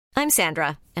I'm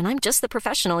Sandra, and I'm just the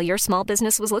professional your small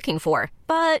business was looking for.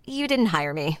 But you didn't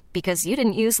hire me because you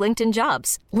didn't use LinkedIn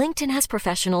Jobs. LinkedIn has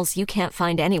professionals you can't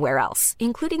find anywhere else,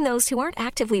 including those who aren't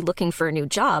actively looking for a new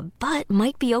job, but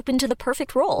might be open to the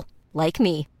perfect role, like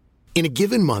me. In a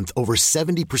given month, over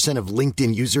 70% of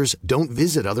LinkedIn users don't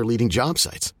visit other leading job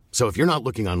sites. So if you're not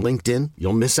looking on LinkedIn,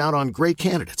 you'll miss out on great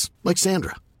candidates like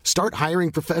Sandra. Start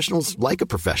hiring professionals like a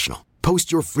professional.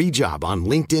 Post your free job on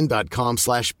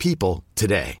linkedin.com/people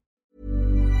today.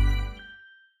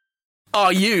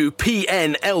 Are you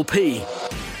PNLP?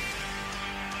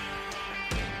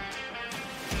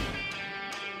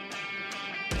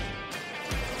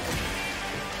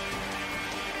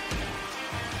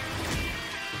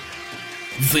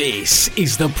 This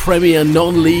is the Premier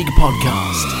Non-League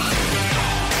Podcast.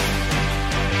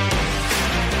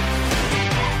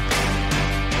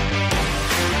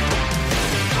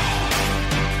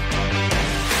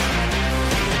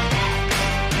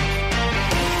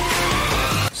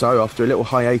 So, after a little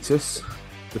hiatus,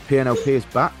 the PNLP is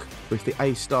back with the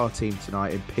A-Star team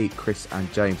tonight in Pete, Chris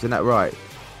and James. Isn't that right?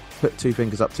 Put two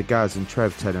fingers up to Gaz and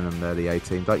Trev telling them they're the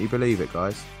A-team. Don't you believe it,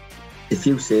 guys? If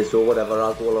you say so, whatever,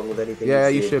 I'll go along with anything. Yeah,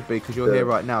 you should be, because you're here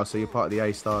right now, so you're part of the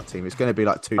A-Star team. It's going to be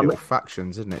like two little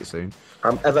factions, isn't it, soon?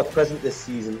 I'm ever present this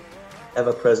season.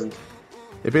 Ever present.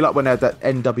 It'd be like when they had that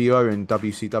NWO in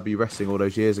WCW wrestling all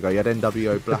those years ago. You had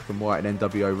NWO black and white and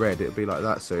NWO red. It'd be like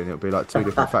that soon. It'd be like two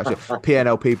different factions.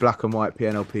 PNLP black and white,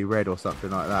 PNLP red or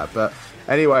something like that. But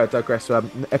anyway, I digress.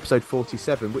 Episode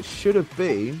 47, which should have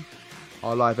been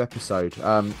our live episode.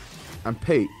 And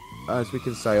Pete, as we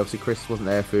can say, obviously Chris wasn't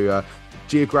there for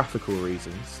geographical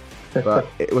reasons. But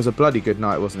it was a bloody good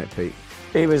night, wasn't it, Pete?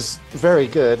 It was very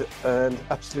good and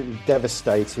absolutely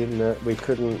devastating that we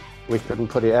couldn't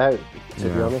put it out, to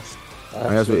be honest.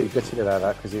 I'm absolutely gutted about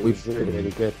that because it was really,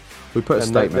 really good. We put a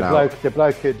statement out. The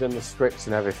bloke who'd done the scripts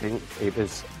and everything, it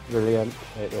was brilliant.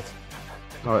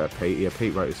 Oh, yeah, Pete. Yeah,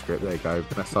 Pete wrote the script. There you go.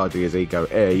 Massaging his ego.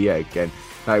 Yeah, again.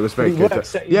 No, it was very good.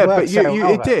 But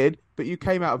you did. But you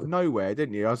came out of nowhere,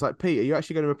 didn't you? I was like, Pete, are you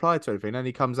actually going to reply to anything? And then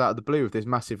he comes out of the blue with this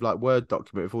massive Word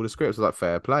document with all the scripts. I was like,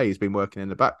 fair play. He's been working in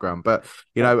the background. But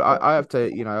I have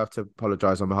to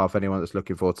apologise on behalf of anyone that's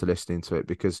looking forward to listening to it,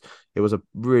 because it was a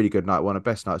really good night, one of the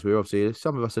best nights. We were obviously,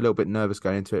 some of us, a little bit nervous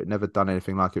going into it. Never done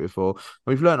anything like it before.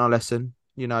 We've learned our lesson.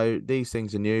 These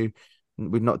things are new.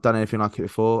 We've not done anything like it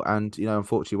before, and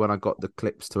unfortunately, when I got the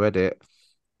clips to edit,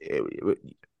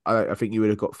 I think you would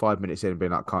have got 5 minutes in and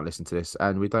been like, "Can't listen to this,"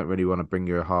 and we don't really want to bring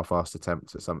you a half-assed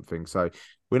attempt at something. So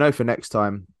we know for next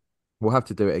time we'll have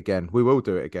to do it again. We will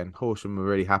do it again. Horsham were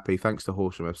really happy. Thanks to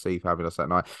Horsham FC for having us that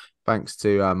night. Thanks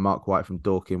to Mark White from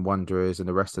Dorking Wanderers and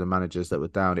the rest of the managers that were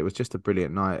down. It was just a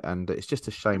brilliant night, and it's just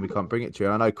a shame we can't bring it to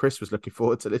you. And I know Chris was looking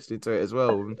forward to listening to it as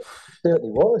well. It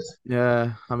certainly was.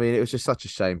 Yeah, I mean, it was just such a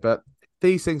shame, but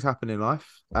these things happen in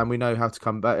life, and we know how to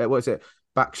come back. What is it?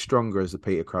 Back stronger, as the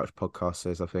Peter Crouch podcast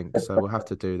says, I think. So we'll have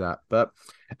to do that. But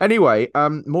anyway,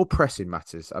 more pressing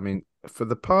matters. I mean, for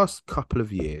the past couple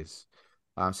of years,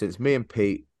 since me and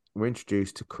Pete were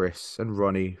introduced to Chris and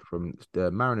Ronnie from the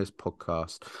Mariners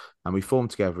podcast, and we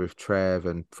formed together with Trev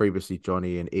and previously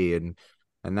Johnny and Ian,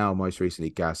 and now most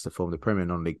recently Gaz, to form the Premier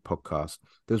Non-League podcast,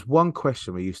 there's one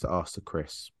question we used to ask to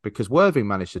Chris, because Worthing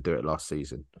managed to do it last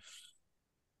season.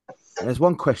 There's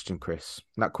one question, Chris.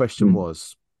 And that question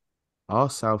was, are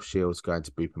South Shields going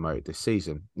to be promoted this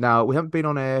season? Now, we haven't been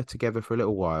on air together for a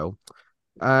little while.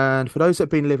 And for those that have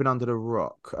been living under the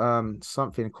rock,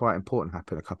 something quite important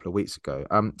happened a couple of weeks ago.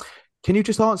 Can you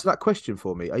just answer that question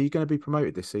for me? Are you going to be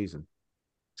promoted this season?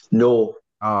 No.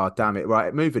 Oh, damn it.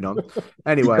 Right, moving on.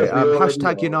 Anyway,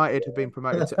 hashtag United have been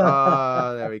promoted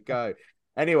to... there we go.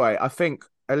 Anyway, I think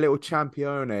a little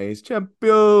champions. I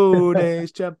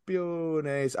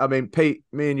mean, Pete,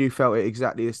 me and you felt it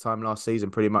exactly this time last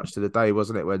season, pretty much to the day,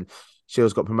 wasn't it, when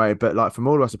Shields got promoted? But like, from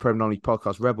all of us, the Premier Non-League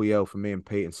podcast, Rebel Yell from me and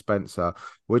Pete and Spencer,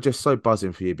 we're just so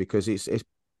buzzing for you, because it's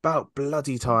about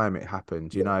bloody time it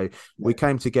happened. We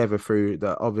came together through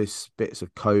the obvious bits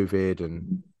of COVID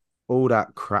and all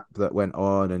that crap that went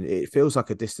on, and it feels like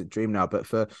a distant dream now. But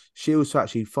for Shields to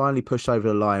actually finally push over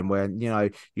the line, where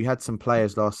you had some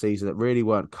players last season that really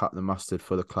weren't cut the mustard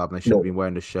for the club, and they should have been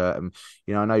wearing the shirt. And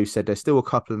I know you said there's still a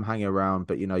couple of them hanging around,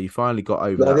 but you finally got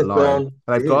over that line.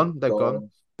 They've gone.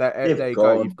 There you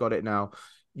go. You've got it now.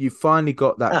 You finally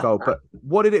got that goal. But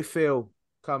what did it feel?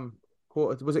 Come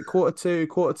quarter? Was it quarter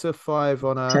to 5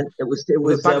 on a? It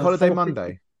was bank holiday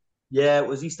Monday. Yeah, it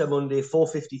was Easter Monday,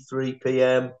 4:53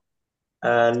 p.m.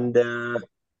 And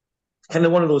kind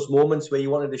of one of those moments where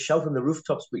you wanted to shout on the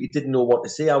rooftops, but you didn't know what to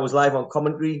say. I was live on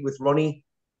commentary with Ronnie,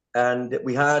 and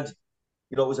we had,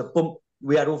 it was a bump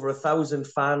we had over 1,000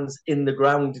 fans in the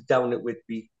ground down at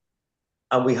Whitby,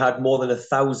 and we had more than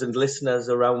 1,000 listeners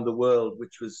around the world,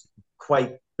 which was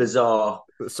quite bizarre.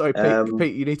 Sorry,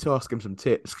 Pete, you need to ask him some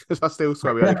tips, because I still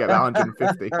swear we only get about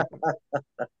 150.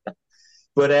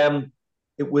 But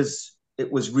it was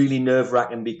really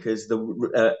nerve-wracking, because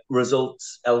the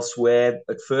results elsewhere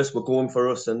at first were going for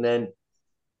us, and then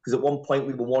because at one point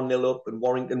we were 1-0 up and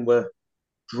Warrington were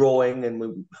drawing,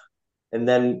 and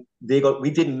then we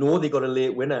didn't know they got a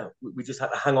late winner. We just had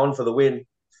to hang on for the win,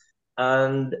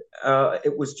 and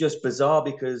it was just bizarre,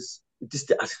 because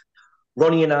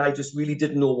Ronnie and I just really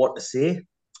didn't know what to say.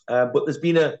 But there's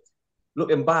been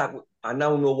looking back, I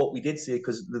now know what we did say,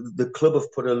 because the club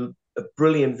have put a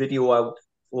brilliant video out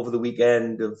over the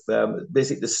weekend of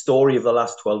basically the story of the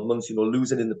last 12 months,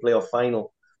 losing in the playoff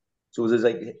final. So there's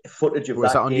like footage of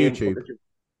that on game. YouTube?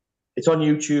 It's on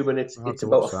YouTube, and it's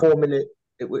about a 4-minute.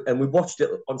 And we watched it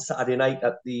on Saturday night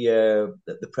at the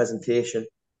presentation. It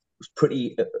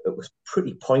was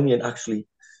pretty poignant, actually,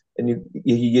 and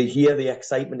you hear the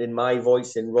excitement in my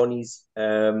voice, in Ronnie's.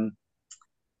 It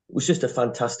was just a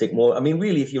fantastic moment. I mean,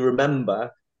 really, if you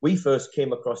remember, we first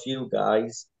came across you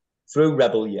guys through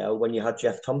Rebel Yell when you had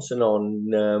Jeff Thompson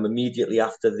on immediately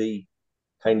after the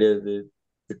kind of the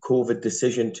COVID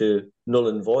decision to null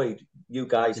and void. You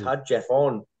guys had Jeff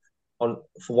on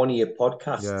for one of your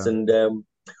podcasts, and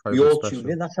we all tuned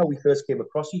in. That's how we first came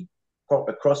across you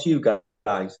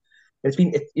guys. It's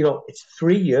been, it's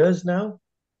 3 years now,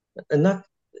 and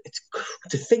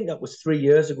to think that was 3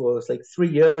 years ago. It's like 3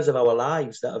 years of our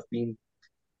lives that have been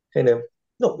kind of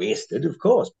not wasted, of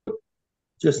course, but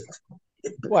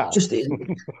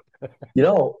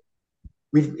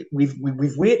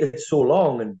we've waited so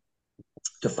long, and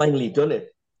to finally done it.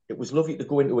 It was lovely to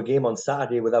go into a game on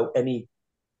Saturday without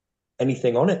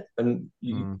anything on it. And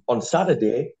on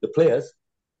Saturday, the players,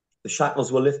 the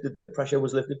shackles were lifted, the pressure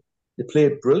was lifted. They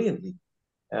played brilliantly.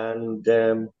 And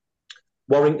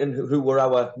Warrington, who were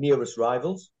our nearest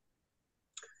rivals,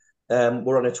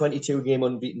 were on a 22-game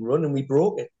unbeaten run, and we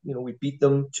broke it. We beat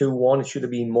them 2-1. It should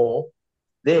have been more.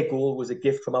 Their goal was a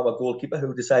gift from our goalkeeper,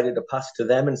 who decided to pass to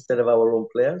them instead of our own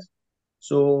players.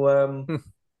 So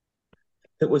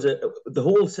it was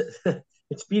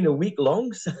it's been a week long,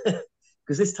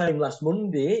 because this time last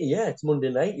Monday, it's Monday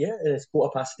night, and it's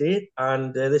 8:15,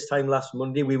 and this time last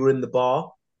Monday we were in the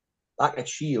bar back at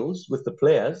Shields with the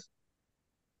players,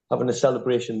 having a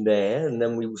celebration there, and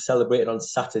then we celebrated on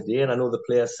Saturday, and I know the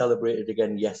players celebrated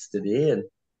again yesterday, and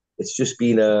it's just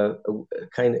been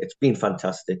it's been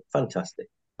fantastic.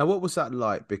 And what was that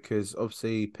like? Because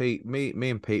obviously, Pete,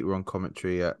 me and Pete were on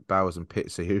commentary at Bowers and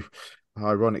Pitsy, who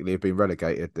ironically have been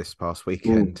relegated this past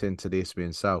weekend into the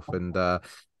Isthmian South, and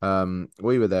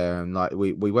we were there, and like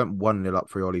we went 1-0 up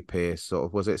for Ollie Pearce. Sort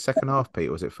of, was it second half, Pete,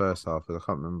 or was it first half? I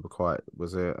can't remember quite.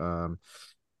 Was it?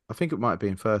 I think it might have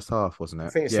been first half, wasn't it? I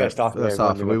think it's first half. First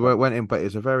half. And we went in, but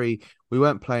it was we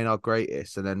weren't playing our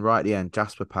greatest. And then right at the end,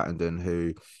 Jasper Pattenden,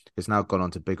 who has now gone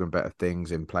on to bigger and better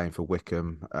things in playing for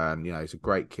Wickham, and he's a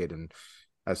great kid. And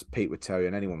as Pete would tell you,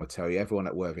 and anyone would tell you, everyone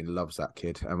at Worthing loves that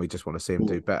kid, and we just want to see him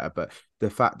do better. But the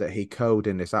fact that he curled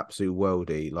in this absolute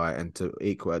worldie, like, and to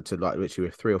equal to like literally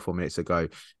with 3 or 4 minutes ago,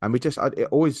 and it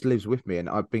always lives with me. And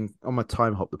I've been on my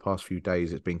time hop the past few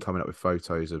days. It's been coming up with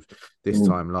photos of this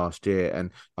time last year, and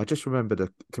I just remember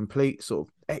the complete sort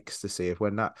of ecstasy of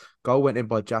when that goal went in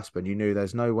by Jasper, and you knew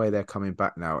there's no way they're coming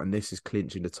back now, and this is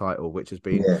clinching the title, which has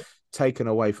been taken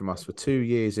away from us for 2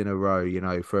 years in a row,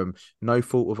 from no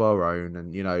fault of our own.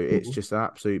 And, it's just an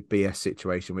absolute BS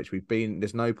situation, which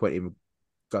there's no point in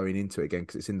going into it again,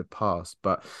 because it's in the past.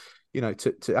 But,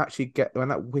 to actually get, when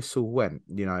that whistle went,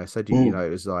 I said, it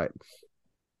was like,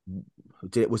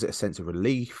 was it a sense of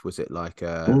relief? Was it like,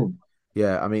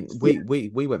 yeah, I mean,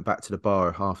 we went back to the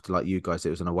bar after, like you guys, it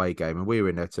was an away game, and we were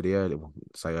in there to the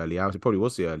early hours. It probably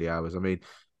was the early hours. I mean,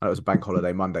 it was a bank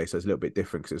holiday Monday, so it's a little bit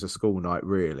different because it was a school night,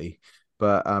 really.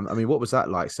 But, I mean, what was that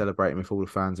like, celebrating with all the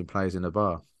fans and players in the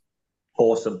bar?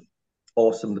 Awesome.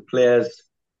 The players,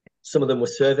 some of them were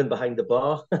serving behind the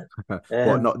bar.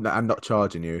 Not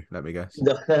charging you, let me guess.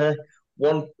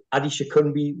 One, Adi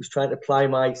Shakunbi, was trying to ply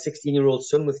my 16-year-old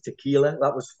son with tequila.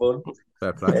 That was fun.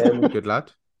 Fair play. Good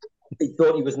lad. He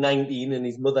thought he was 19, and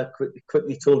his mother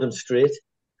quickly told him straight.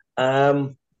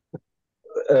 It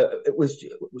was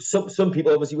some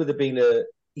people, obviously, would have been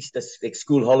Easter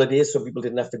school holidays. Some people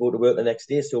didn't have to go to work the next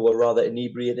day, so were rather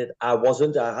inebriated. I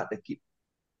wasn't. I had to keep.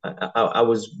 I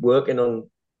was working on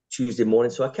Tuesday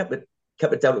morning, so I kept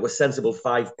it down to a sensible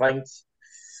 5 pints.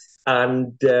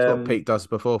 And that's what Pete does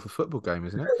before for football game,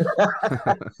 isn't it?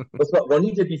 That's what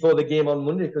Ronnie did before the game on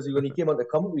Monday, because when he came on the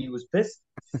commentary, he was pissed.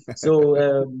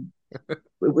 So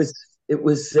it was it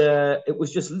was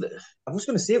just. I was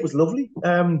going to say it was lovely.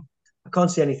 I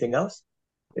can't say anything else.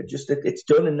 It's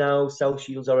done, and now South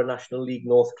Shields are a National League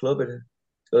North club, and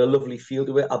it's got a lovely feel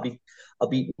to it. I'll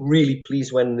be really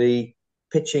pleased when the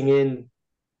pitching in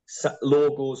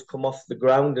logos come off the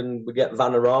ground and we get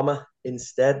Vanarama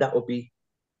instead. That would be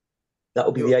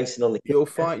the icing on the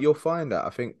cake. You'll find that. I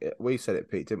think we said it,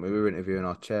 Pete, didn't we? We were interviewing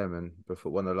our chairman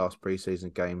before one of the last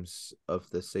pre-season games of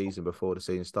the season before the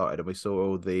season started, and we saw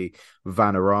all the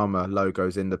Vanarama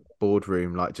logos in the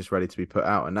boardroom, like just ready to be put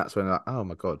out. And that's when, like, oh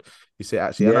my god, you see,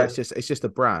 actually, I know it's just a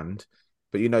brand,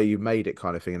 but you've made it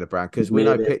kind of thing in the brand, because we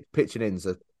know pitching in's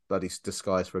a bloody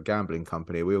disguise for a gambling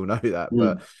company. We all know that,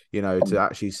 but to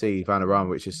actually see Vanarama,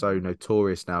 which is so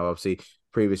notorious now, obviously.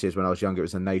 Previous years when I was younger, it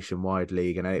was a nationwide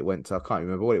league, and then it went to, I can't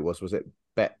remember what it was. Was it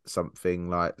Bet something,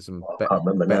 like some Bet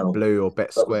Blue or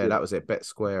Bet Square? That was it. Bet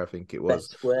Square, I think it was.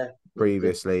 Bet Square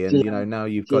previously, and now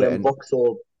you've got it. And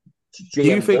Vauxhall, do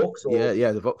you think?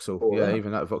 The Vauxhall,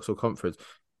 even that Vauxhall Conference.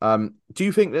 Do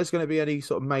you think there's going to be any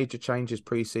sort of major changes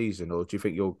pre-season, or do you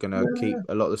think you're going to keep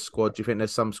a lot of the squad? Do you think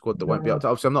there's some squad that won't be up to?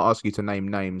 Obviously, I'm not asking you to name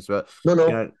names, but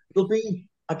there'll be.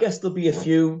 I guess there'll be a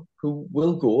few who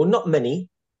will go. Not many.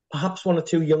 Perhaps one or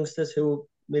two youngsters who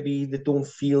maybe they don't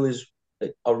feel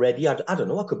are ready. I don't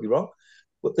know. I could be wrong.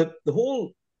 But the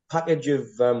whole package of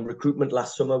recruitment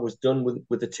last summer was done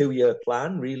with a 2-year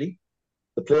plan, really.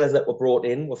 The players that were brought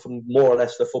in were from more or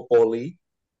less the Football League.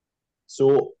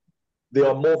 So they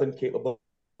are more than capable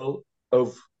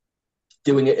of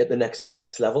doing it at the next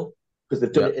level, because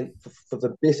they've done it for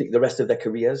the rest of their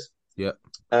careers. Yeah.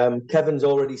 Kevin's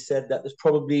already said that there's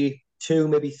probably 2,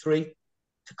 maybe 3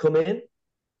 to come in.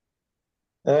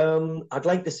 I'd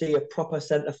like to see a proper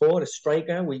centre forward, a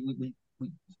striker. We've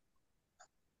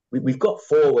got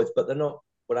forwards, but they're not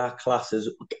what our class is,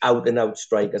 out and out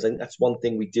strikers. I think that's one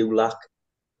thing we do lack,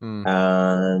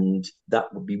 and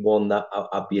that would be one that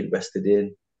I'd be interested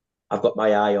in. I've got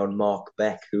my eye on Mark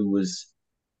Beck, who was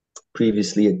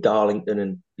previously at Darlington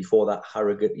and before that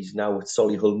Harrogate. He's now at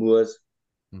Solihull Moors.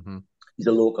 Mm-hmm. He's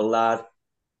a local lad.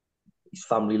 His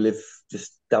family live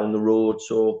just down the road,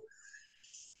 so.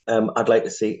 I'd like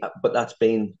to see, but that's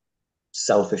been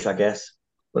selfish, I guess.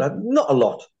 But not a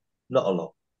lot.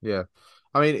 Yeah,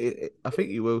 I mean, I think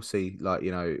you will see, like,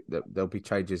 there'll be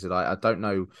changes. That I don't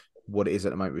know what it is at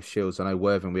the moment with Shields. I know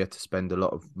Worthing, we had to spend a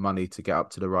lot of money to get up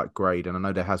to the right grade, and I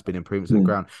know there has been improvements in the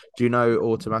ground. Do you know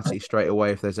automatically straight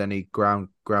away if there's any ground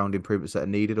improvements that are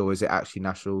needed, or is it actually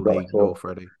National League North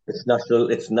ready?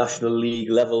 It's National League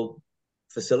level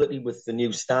facility with the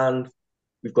new stand.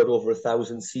 We've got over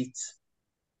 1,000 seats.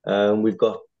 We've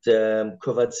got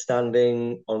covered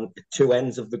standing on 2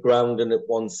 ends of the ground and at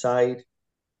one side.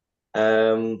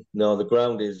 No, the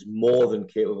ground is more than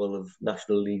capable of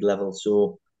National League level,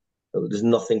 so there's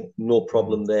no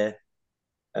problem there.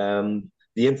 The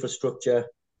infrastructure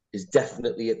is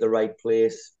definitely at the right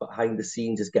place. Behind the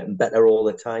scenes is getting better all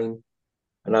the time,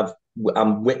 and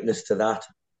I'm witness to that.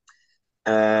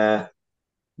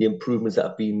 The improvements that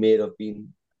have been made have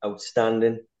been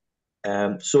outstanding.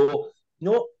 So.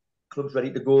 Club's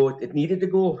ready to go. It needed to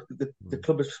go. The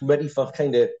club is ready for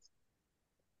kind of.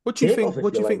 What do you think?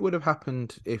 What do you think would have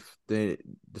happened if the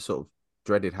sort of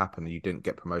dreaded happened and you didn't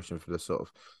get promotion for the sort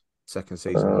of second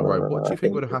season in a row? What do you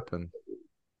think would have happened?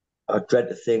 I dread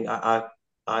to think. I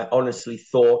honestly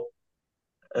thought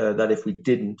that if we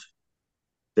didn't,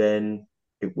 then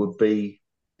it would be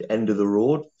the end of the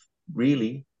road.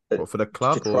 Really. What, for the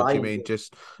club, or do you mean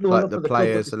just like the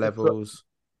players, the levels?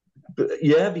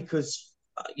 Yeah, because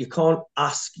you can't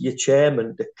ask your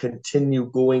chairman to continue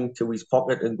going to his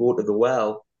pocket and go to the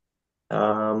well.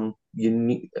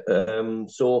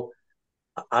 So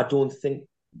I don't think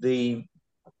the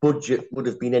budget would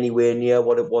have been anywhere near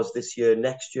what it was this year,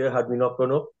 next year, had we not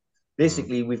gone up.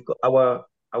 Basically, we've got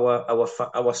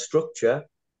our structure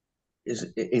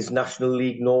is National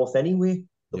League North anyway.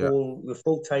 The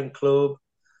full-time club.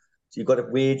 So you've got a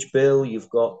wage bill, you've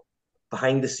got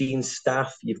behind the scenes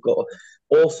staff, you've got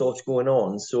all sorts going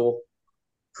on. So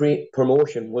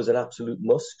promotion was an absolute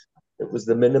must. It was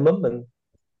the minimum, and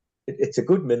it's a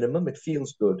good minimum. It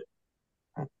feels good.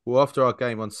 Well, after our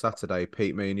game on Saturday,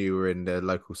 Pete, me and you were in the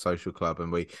local social club, and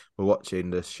we were watching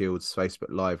the Shields Facebook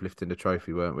Live lifting the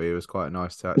trophy, weren't we? It was quite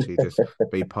nice to actually just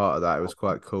be part of that. It was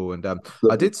quite cool. And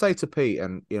I did say to Pete,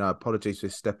 and apologies for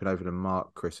stepping over the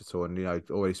mark, Chris, at all, and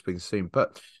already been soon,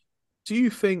 but do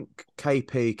you think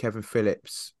KP, Kevin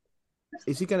Phillips,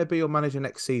 is he going to be your manager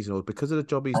next season, or because of the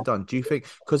job he's done? Do you think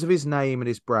because of his name and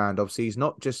his brand? Obviously, he's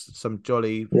not just some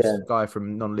jolly guy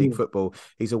from non-league football.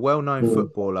 He's a well-known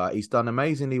footballer. He's done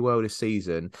amazingly well this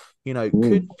season. You know,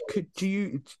 could do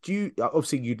you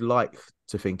obviously you'd like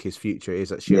to think his future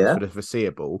is at Shields for the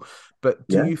foreseeable, but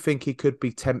do you think he could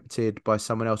be tempted by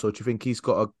someone else, or do you think he's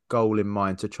got a goal in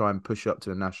mind to try and push up to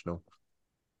the national?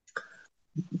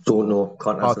 Don't know.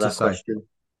 Can't answer that question.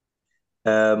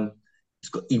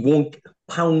 He won't,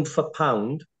 pound for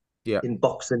pound, in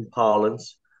boxing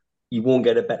parlance, he won't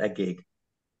get a better gig.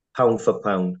 Pound for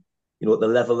pound. You know, at the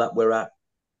level that we're at,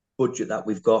 budget that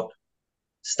we've got,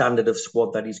 standard of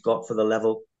squad that he's got for the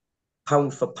level,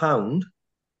 pound for pound,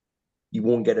 you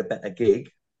won't get a better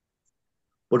gig.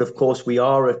 But of course, we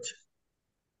are at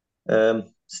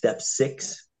step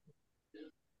 6.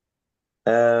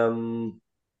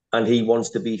 And he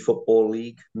wants to be Football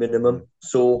League minimum.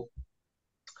 So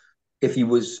if he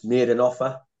was made an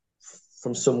offer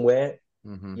from somewhere,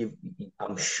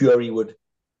 I'm sure he would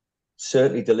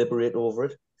certainly deliberate over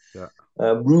it. Yeah.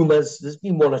 Rumours, there's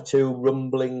been 1 or 2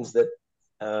 rumblings that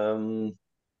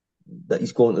that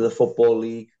he's going to the Football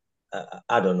League.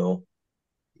 I don't know.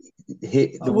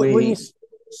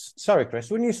 Sorry,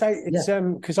 Chris. When you say it's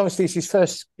because obviously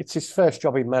it's his first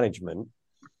job in management.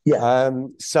 Yeah.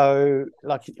 So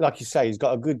like you say, he's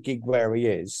got a good gig where he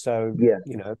is. So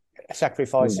you know,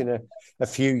 sacrificing a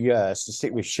few years to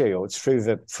stick with Shields through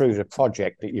the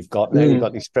project that you've got. Now you've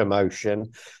got this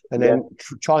promotion, and then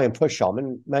try and push on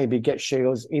and maybe get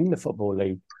Shields in the Football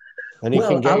League, and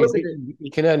he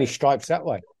can earn his stripes that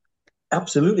way.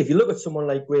 Absolutely. If you look at someone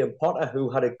like Graham Potter, who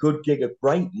had a good gig at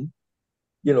Brighton,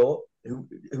 you know,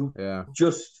 who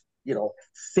just, you know,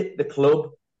 fit the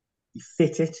club, he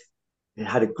fit it. He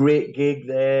had a great gig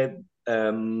there.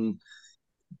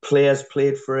 Players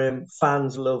played for him.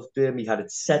 Fans loved him. He had it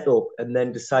set up, and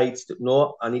then decides that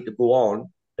no, I need to go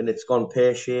on, and it's gone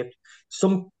pear-shaped.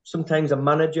 Sometimes a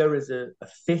manager is a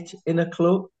fit in a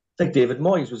club. It's like David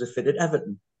Moyes was a fit at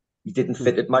Everton. He didn't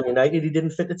fit at Man United. He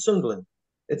didn't fit at Sunderland.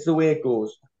 It's the way it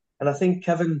goes. And I think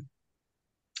Kevin,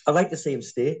 I'd like to see him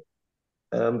stay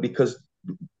because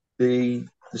the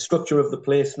structure of the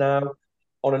place now,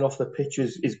 on and off the pitch,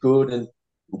 is good, and it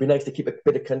would be nice to keep a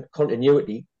bit of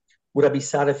continuity. Would I be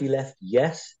sad if he left?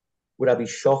 Yes. Would I be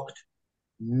shocked?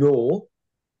 No.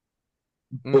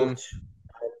 But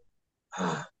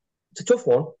it's a tough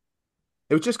one.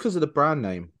 It was just because of the brand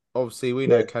name. Obviously, we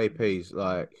know KP's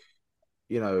like,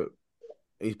 you know,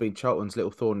 he's been Charlton's little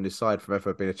thorn in his side from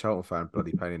ever being a Charlton fan,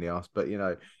 bloody pain in the ass. But you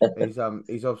know, he's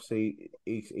obviously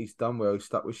he's done well. He's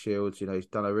stuck with Shields. You know, he's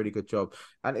done a really good job.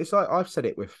 And it's like I've said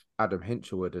it with Adam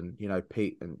Hinchelwood and you know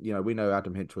Pete, and you know we know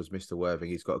Adam Hinchelwood's Mr. Worthing.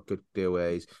 He's got a good deal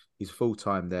where he's full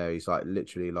time there. He's like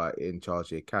literally like in charge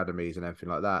of the academies and everything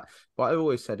like that. But I've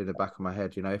always said in the back of my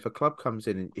head, you know, if a club comes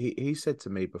in and he said to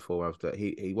me before that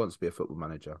he wants to be a football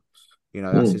manager. You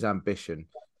know, that's his ambition.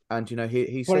 And you know,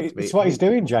 he said to me, "It's what he's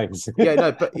doing, James."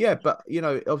 but you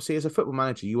know, obviously, as a football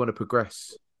manager, you want to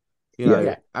progress. You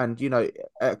know, and you know,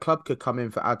 a club could come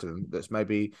in for Adam that's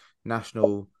maybe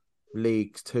National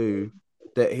League 2,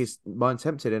 that his mind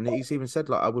tempted, and he's even said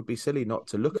like, I would be silly not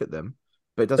to look at them,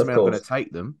 but it doesn't mean I'm going to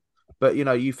take them. But you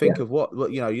know, you think of what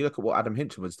you know, you look at what Adam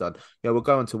Hinchelwood's done. You know, we'll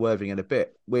go on to Worthing in a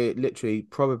bit. We're literally,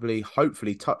 probably,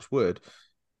 hopefully, touch wood,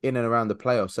 in and around the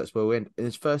playoffs. That's where we're in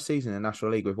his first season in the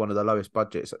National League with one of the lowest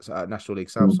budgets, National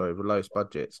League South, with the lowest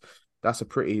budgets. That's a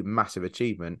pretty massive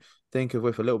achievement. Think of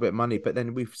with a little bit of money, but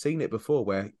then we've seen it before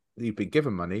where you've been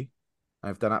given money and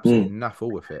have done absolutely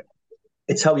nothing with it.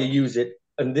 It's how you use it.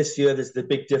 And this year, there's the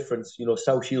big difference. You know,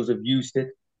 South Shields have used it.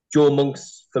 Joe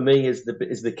Monks, for me, is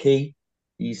the key.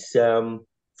 He's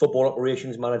football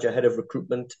operations manager, head of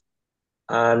recruitment,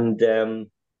 and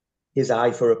his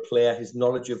eye for a player, his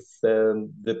knowledge of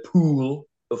the pool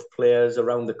of players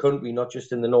around the country, not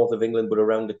just in the north of England, but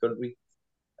around the country,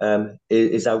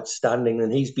 is outstanding.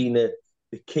 And he's been the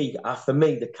key, for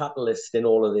me, the catalyst in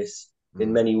all of this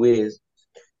in many ways.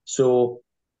 So,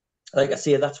 like I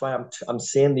say, that's why I'm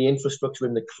saying the infrastructure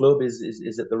in the club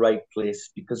is at the right place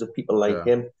because of people like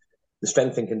him. The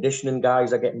strength and conditioning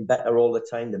guys are getting better all the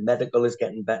time. The medical is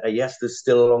getting better. Yes, there's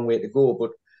still a long way to go,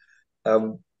 but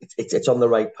it's on the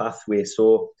right pathway.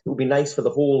 So it would be nice for the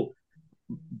whole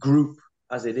group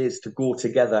as it is to go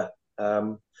together.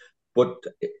 But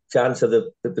to answer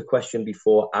the question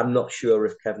before, I'm not sure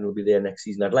if Kevin will be there next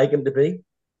season. I'd like him to be.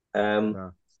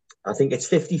 I think it's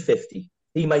 50-50.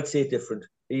 He might say different.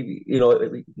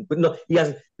 But no, he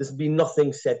hasn't. There's been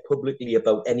nothing said publicly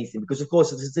about anything because, of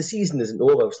course, the season isn't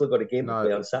over. We've still got a game to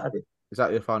play on Saturday. Is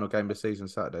that your final game of the season,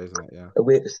 Saturday, isn't it? Yeah.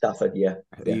 Away to Stafford, yeah.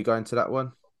 Are you going to that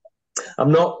one?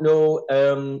 I'm not, no.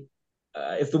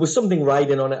 if there was something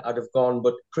riding on it, I'd have gone.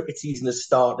 But cricket season has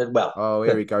started. Well, oh,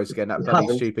 here he goes again. That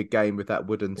bloody stupid game with that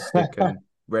wooden stick and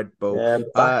Red Bull.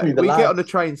 Factory, we get on the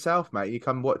train south, mate. You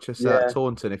come watch us at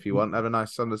Taunton if you want. Have a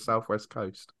nice on the southwest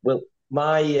coast. Well,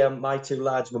 my two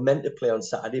lads were meant to play on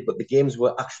Saturday, but the games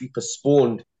were actually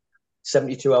postponed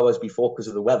 72 hours before because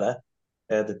of the weather.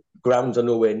 The grounds are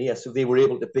nowhere near, so they were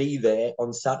able to be there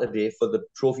on Saturday for the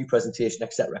trophy presentation,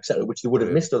 etc., which they would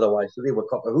have missed otherwise. So they were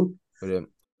cock a hoop. Brilliant.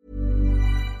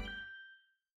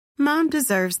 Mom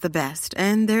deserves the best,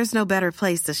 and there's no better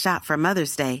place to shop for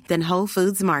Mother's Day than Whole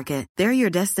Foods Market. They're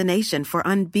your destination for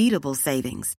unbeatable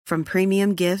savings, from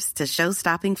premium gifts to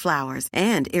show-stopping flowers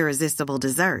and irresistible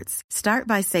desserts. Start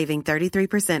by saving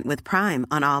 33% with Prime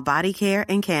on all body care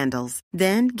and candles.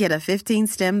 Then get a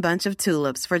 15-stem bunch of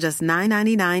tulips for just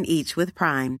 $9.99 each with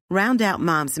Prime. Round out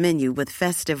Mom's menu with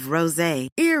festive rosé,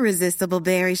 irresistible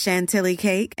berry chantilly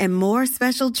cake, and more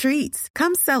special treats.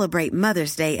 Come celebrate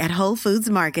Mother's Day at Whole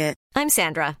Foods Market. I'm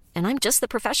Sandra, and I'm just the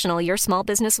professional your small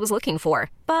business was looking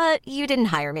for. But you didn't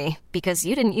hire me because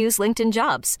you didn't use LinkedIn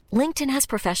Jobs. LinkedIn has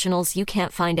professionals you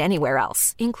can't find anywhere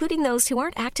else, including those who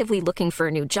aren't actively looking for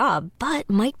a new job, but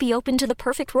might be open to the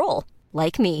perfect role,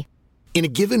 like me. In a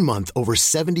given month, over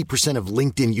 70% of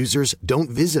LinkedIn users don't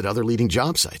visit other leading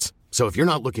job sites. So if you're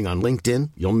not looking on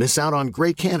LinkedIn, you'll miss out on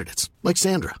great candidates like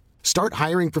Sandra. Start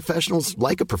hiring professionals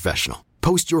like a professional.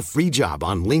 Post your free job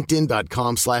on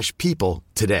linkedin.com/people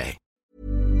today.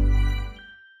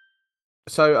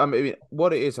 So, I mean,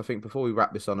 what it is, I think, before we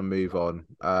wrap this on and move on,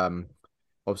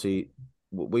 obviously,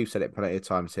 we've said it plenty of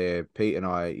times here, Pete and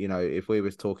I, you know, if we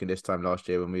was talking this time last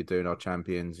year when we were doing our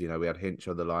champions, you know, we had Hinch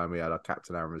on the line, we had our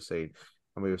captain Aaron Racine,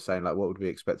 and we were saying, like, what would we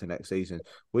expect next season?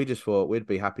 We just thought we'd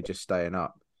be happy just staying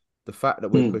up. The fact that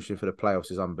we're pushing for the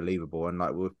playoffs is unbelievable, and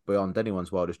like we're beyond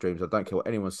anyone's wildest dreams. I don't care what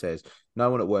anyone says.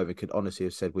 No one at Worthing could honestly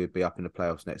have said we'd be up in the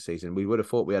playoffs next season. We would have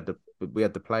thought we had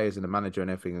the players and the manager and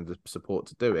everything and the support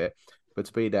to do it, but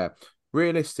to be there,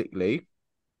 realistically,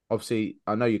 obviously,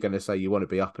 I know you're going to say you want to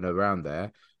be up and around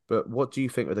there, but what do you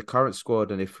think with the current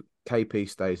squad and if KP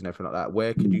stays and everything like that?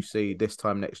 Where could you see this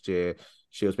time next year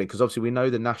Shields being? Because obviously we know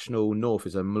the National North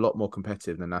is a lot more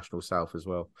competitive than the National South as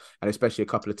well, and especially a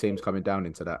couple of teams coming down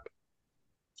into that.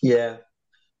 Yeah,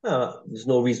 there's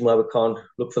no reason why we can't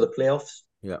look for the playoffs.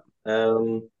 Yeah,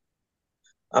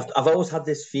 I've always had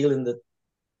this feeling that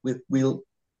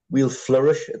we'll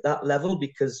flourish at that level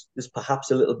because there's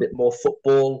perhaps a little bit more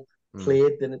football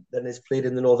played than is played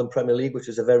in the Northern Premier League, which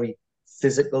is a very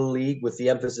physical league with the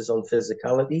emphasis on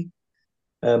physicality.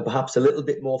 Perhaps a little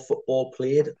bit more football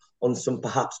played on some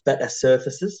perhaps better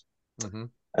surfaces.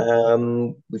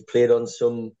 We've played on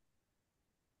some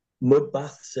mud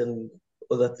baths and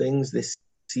other things this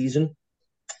season.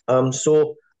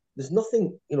 So there's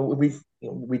nothing,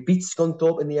 we beat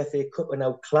Scunthorpe in the FA Cup and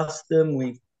outclassed them.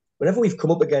 Whenever we've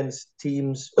come up against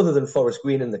teams other than Forest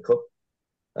Green in the Cup,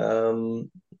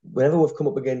 whenever we've come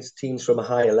up against teams from a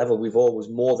higher level, we've always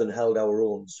more than held our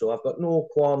own. So I've got no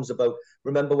qualms about,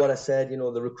 remember what I said,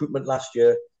 the recruitment last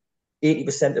year,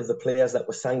 80% of the players that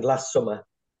were signed last summer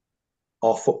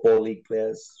are Football League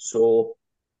players. So,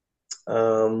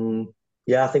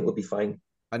 I think we'll be fine.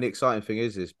 And the exciting thing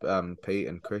is Pete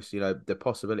and Chris, the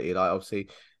possibility, like obviously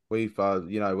we've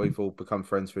all become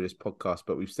friends through this podcast,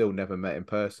 but we've still never met in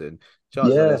person.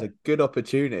 Chances are there's a good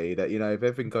opportunity that, if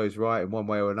everything goes right in one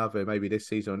way or another, maybe this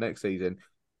season or next season,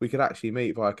 we could actually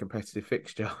meet via a competitive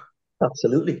fixture.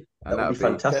 Absolutely. That would be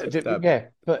fantastic. Yeah,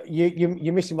 but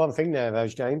you're missing one thing there, though,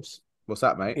 James. What's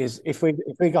that, mate? Is if we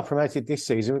got promoted this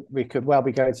season, we could well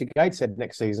be going to Gateshead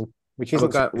next season. Which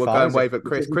isn't we'll go and wave at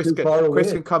Chris. Chris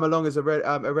can come along as a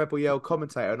Rebel Yell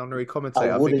commentator, an honorary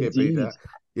commentator. I think it'd be that.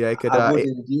 Yeah, he could.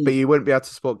 But you wouldn't be able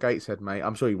to support Gateshead, mate.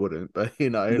 I'm sure you wouldn't, but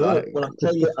Well, I'll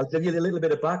tell you a little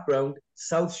bit of background.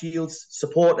 South Shields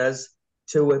supporters,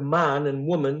 to a man and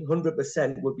woman,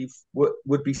 100%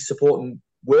 would be supporting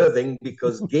Worthing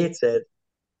because Gateshead,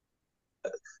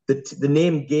 the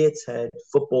name Gateshead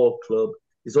Football Club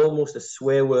is almost a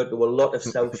swear word to a lot of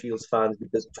South Shields fans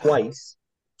because twice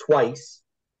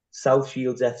South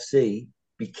Shields FC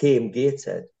became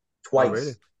Gateshead. Twice. Oh,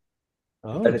 really?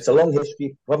 Oh. And it's a long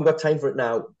history. We haven't got time for it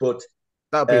now, but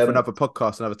that'll be for another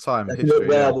podcast, another time.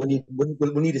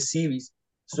 We'll need a series.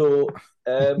 So,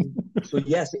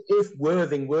 yes, if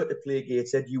Worthing were to play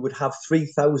Gateshead, you would have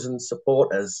 3,000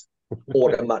 supporters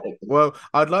automatically. Well,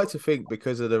 I'd like to think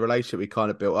because of the relationship we kind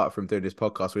of built up from doing this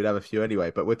podcast, we'd have a few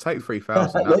anyway. But we'd take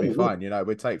 3,000. That'd be fine.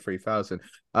 We'd take 3,000.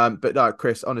 But no,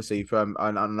 Chris, honestly,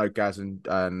 I know Gaz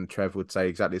and Trev would say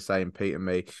exactly the same. Pete and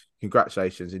me,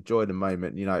 congratulations, enjoy the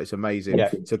moment. You know, it's amazing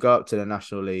to go up to the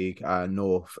National League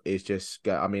North is just,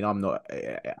 I mean, I'm not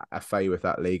a fan with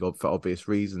that league for obvious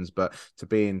reasons, but to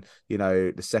be in, you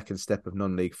know, the second step of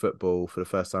non-league football for the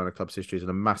first time in the club's history is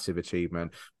a massive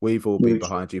achievement. We've all been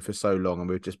behind you for so long and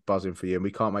we're just buzzing for you and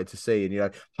we can't wait to see. And, you know,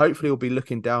 hopefully we'll be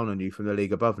looking down on you from the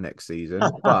league above next season.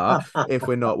 But if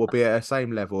we're not, we'll be at the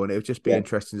same level and it'll just be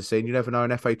interesting to see. And you never know,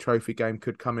 an FA Trophy game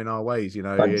could come in our ways, you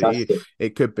know,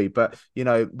 it could be. But, you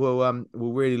know, we'll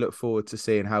really look forward to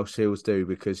seeing how Shields do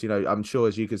because, you know, I'm sure,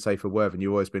 as you can say for Worthing,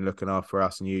 you've always been looking after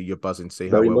us and you're buzzing to see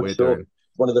how well we're doing.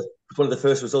 One of the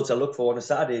first results I look for on a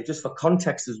Saturday. Just for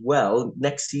context as well,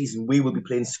 next season we will be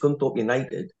playing Scunthorpe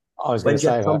United. I was going to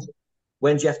say that.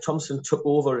 When Jeff Thompson took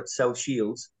over at South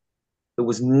Shields, there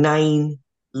was 9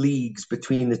 leagues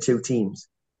between the two teams.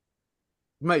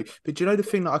 Mate, but do you know the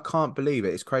thing that I can't believe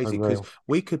it? It's crazy because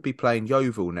we could be playing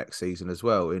Yeovil next season as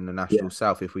well in the National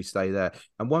South if we stay there.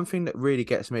 And one thing that really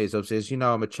gets me is obviously, as you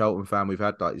know, I'm a Charlton fan. We've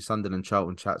had like Sunderland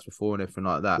Charlton chats before and everything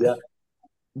like that. Yeah.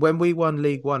 When we won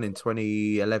League One in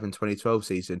 2011-2012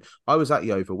 season, I was at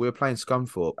Yeovil. We were playing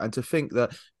Scunthorpe. And to think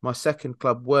that my second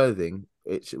club, Worthing,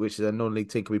 which is a non-league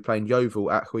team, could be playing Yeovil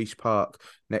at Huish Park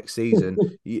next season.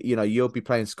 you know, you'll be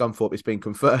playing Scunthorpe. It's been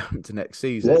confirmed to next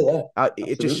season.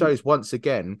 It just shows once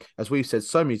again, as we've said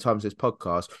so many times in this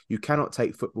podcast, you cannot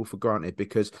take football for granted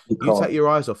because you take your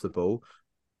eyes off the ball,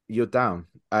 you're down.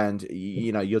 And,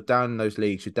 you know, you're down in those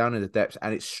leagues, you're down in the depths,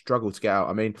 and it's struggle to get out.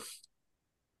 I mean,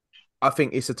 I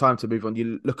think it's a time to move on.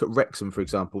 You look at Wrexham, for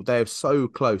example. They are so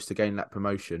close to gaining that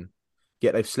promotion,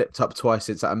 yet they've slipped up twice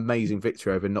since that amazing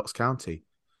victory over Notts County.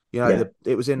 You know,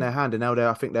 it was in their hand, and now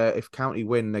I think if County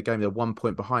win their game, they're 1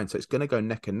 point behind. So it's going to go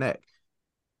neck and neck.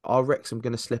 Are Wrexham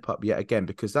going to slip up yet again?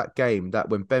 Because that game, that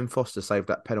when Ben Foster saved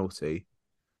that penalty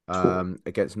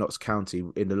against Notts County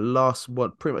in the last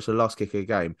one, pretty much the last kick of the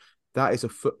game, that is a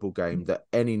football game that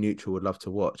any neutral would love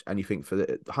to watch. And you think for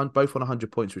both on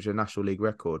 100 points, which is a National League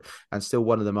record, and still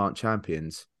one of them aren't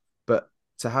champions. But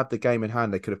to have the game in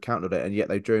hand, they could have counted it, and yet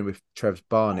they drew in with Trev's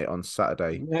Barnet on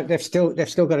Saturday. No, they've still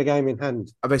got a game in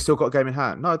hand. Have they still got a game in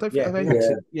hand? No, I don't think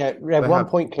they're 1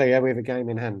 point clear with a game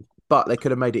in hand. But they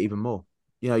could have made it even more.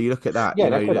 You know, you look at that.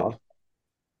 Yeah, they could have.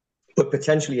 But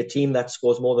potentially a team that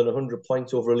scores more than 100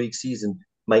 points over a league season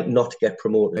might not get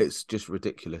promoted. It's just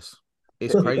ridiculous.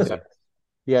 It's crazy.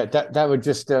 Yeah, that would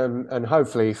just and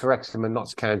hopefully if Wrexham and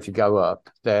Notts County go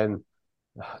up, then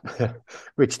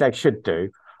which they should do.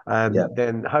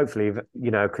 Then hopefully, you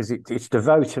know, because it's the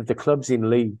vote of the clubs in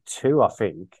League Two, I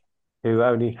think, who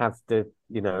only have the,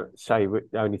 you know, say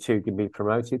only 2 can be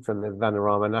promoted from the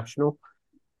Vanarama National.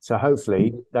 So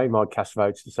hopefully they might cast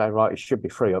votes to say, right, it should be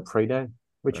 3 up, 3 down.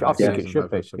 Which I think it should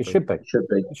be. It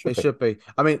should be.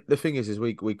 I mean, the thing is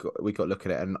we got to look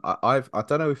at it, and I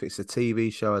don't know if it's a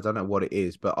TV show, I don't know what it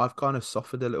is, but I've kind of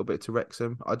softened a little bit to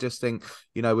Wrexham. I just think,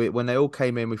 you know, when they all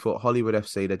came in, we thought Hollywood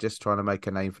FC, they're just trying to make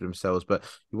a name for themselves. But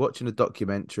you're watching the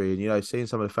documentary, and you know, seeing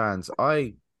some of the fans,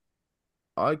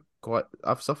 I've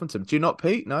softened them. Do you not,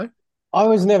 Pete? No. I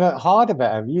was never hard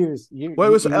about him.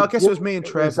 I guess it was me and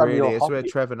Trev, really. It's where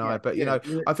Trev and I, but you know,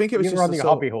 I think it was just the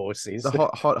hobby horses, the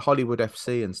Hollywood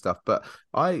FC and stuff. But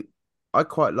I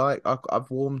quite like.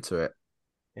 I've warmed to it.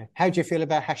 Yeah. How do you feel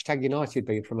about #United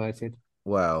being promoted?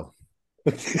 Well,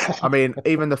 I mean,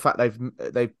 even the fact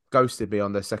they've ghosted me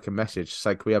on their second message,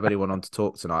 say, can we have anyone on to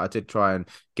talk tonight? I did try and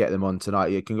get them on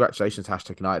tonight. Yeah, congratulations,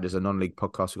 #United. As a non-league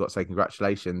podcast, we've got to say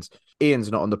congratulations.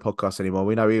 Ian's not on the podcast anymore.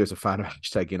 We know he was a fan of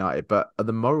 #United, but are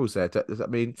the morals there? I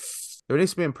mean, there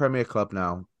needs to be a Premier Club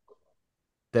now.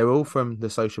 They're all from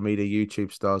the social media,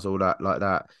 YouTube stars, all that, like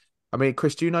that. I mean,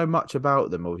 Chris, do you know much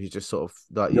about them, or you just sort of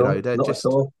like, you know, they're just.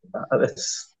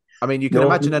 I mean, you can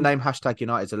imagine the name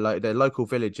 #United is their local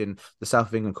village in the south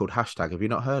of England called #. Have you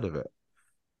not heard of it?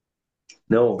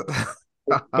 No.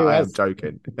 I am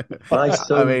joking. My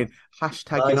son, I mean,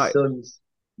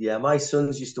 #United. My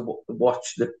sons used to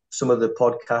watch some of the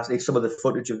podcasts, some of the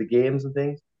footage of the games and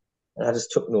things, and I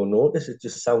just took no notice. It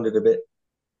just sounded a bit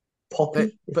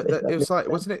poppy. It was like,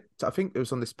 wasn't it? I think it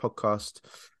was on this podcast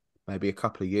maybe a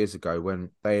couple of years ago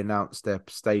when they announced their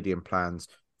stadium plans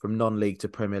from non-league to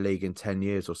Premier League in 10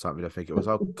 years or something. I think it was.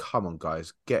 Oh, come on,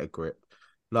 guys, get a grip.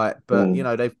 Like, but you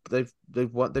know,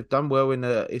 they've done well in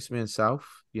the Isthmian South.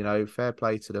 You know, fair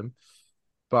play to them.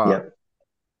 But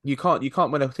you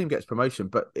can't when a team gets promotion.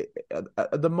 But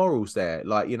the morals there,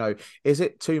 like, you know, is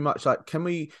it too much? Like, can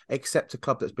we accept a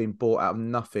club that's been bought out of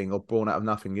nothing or born out of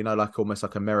nothing? You know, like almost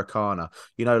like Americana.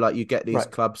 You know, like you get these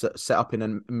clubs that set up in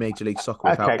a Major League Soccer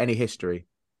without any history.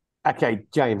 Okay,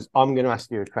 James, I'm going to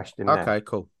ask you a question now. Okay,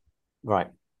 cool. Right.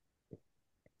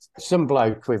 Some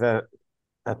bloke with a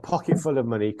a pocket full of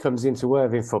money, comes into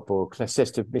Worthing Football Club,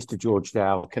 says to Mr. George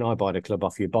Dow, "Can I buy the club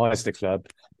off you?" Buys the club,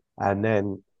 and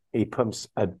then he pumps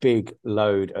a big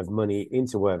load of money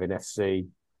into Worthing FC.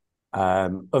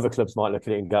 Other clubs might look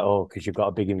at it and go, "Oh, because you've got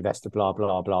a big investor, blah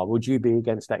blah blah." Would you be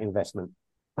against that investment?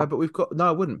 No, but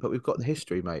I wouldn't. But we've got the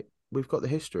history, mate. We've got the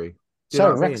history. Do you So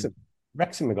know what I mean?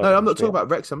 Wrexham have got No, the I'm not history. talking about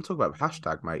Wrexham. I'm talking about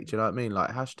hashtag, mate. Do you know what I mean? Like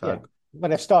Yeah, hashtag. but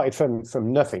they've started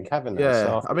from nothing, haven't they?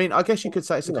 Yeah, So I mean, I guess you could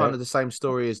say it's you kind know, of the same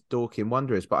story as Dorking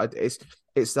Wanderers, but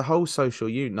it's the whole social.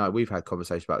 We've had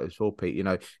conversations about this before, Pete.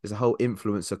 There's a whole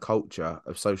influencer culture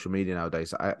of social media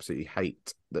nowadays that I absolutely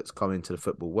hate. That's come into the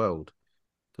football world.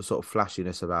 The sort of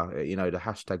flashiness about it. The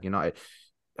hashtag United.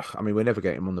 I mean, we're never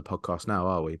getting him on the podcast now,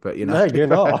 are we? But no, you're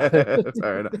not.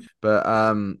 fair enough. But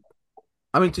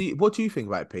I mean, what do you think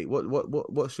about it, Pete?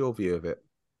 What's your view of it?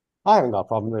 I haven't got a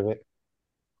problem with it.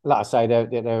 Like I say,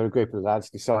 they're a group of lads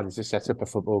deciding to set up a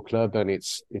football club, and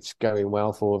it's going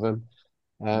well for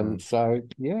them. So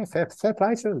yeah, fair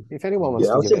play to them. If anyone wants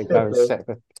Yeah, to I'll give it say a fair go and play. set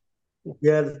the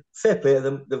Yeah, fair play to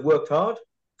them. They've worked hard,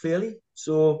 clearly.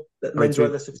 So let them enjoy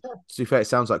their success. To be fair, it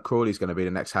sounds like Crawley's going to be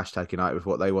the next hashtag United with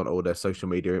what they want all their social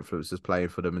media influencers playing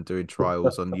for them and doing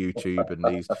trials on YouTube and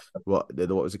these what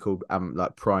was it called?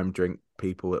 Like prime drink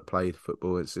people that play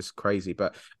football. It's just crazy.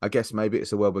 But I guess maybe it's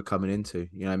the world we're coming into.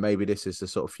 Maybe this is the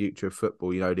sort of future of football.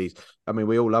 We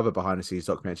all love a behind the scenes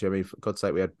documentary. I mean, for God's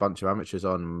sake, we had a bunch of amateurs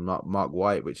on Mark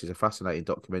White, which is a fascinating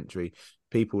documentary.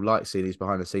 People like seeing these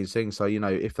behind the scenes things. So,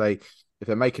 if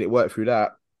they're making it work through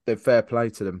that, then fair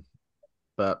play to them.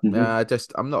 But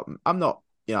I'm not, I'm not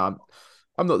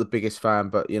the biggest fan,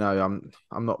 but I'm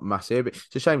not massive.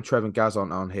 It's a shame Trev and Gaz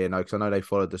aren't on here now because I know they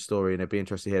followed the story and it'd be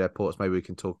interesting to hear their thoughts. Maybe we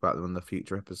can talk about them in the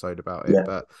future episode about it. Yeah.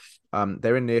 But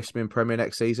they're in the Isthmian Premier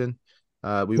next season.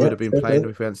 We would have been playing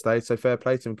if we hadn't stayed. So fair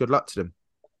play to them. Good luck to them.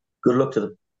 Good luck to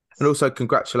them. And also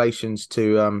congratulations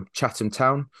to Chatham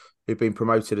Town, who've been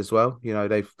promoted as well.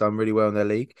 They've done really well in their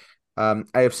league.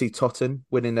 AFC Tottenham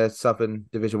winning their Southern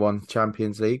Division 1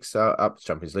 Champions League,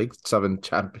 Southern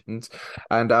Champions.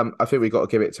 And I think we've got to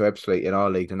give it to Ebbsfleet in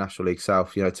our league, the National League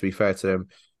South. To be fair to them,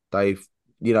 they've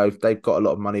got a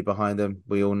lot of money behind them.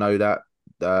 We all know that.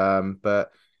 But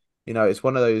it's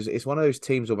one of those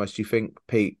teams almost you think,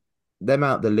 Pete, them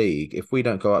out the league, if we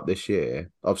don't go up this year,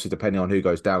 obviously depending on who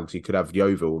goes down, because you could have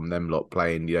Yeovil and them lot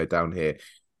playing, down here.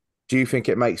 Do you think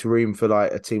it makes room for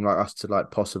like a team like us to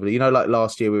like possibly, like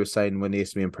last year we were saying when the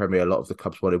Isthmian Premier, a lot of the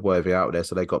clubs wanted Worthy out there,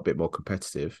 so they got a bit more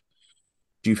competitive.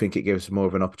 Do you think it gives more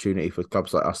of an opportunity for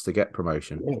clubs like us to get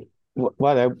promotion?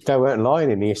 Well, they weren't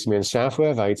lying in the Isthmian South,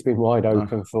 were they? It's been wide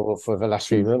open for the last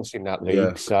few months in that league.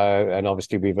 Yeah. So, and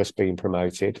obviously with us being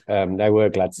promoted, they were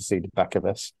glad to see the back of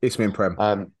us. Isthmian Prem.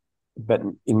 But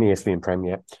in the Isthmian Prem,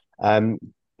 yeah.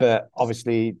 But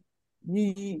obviously,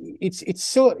 it's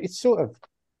sort of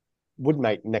would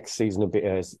make next season a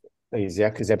bit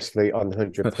easier because Ebbsfleet on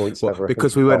 100 points. Well,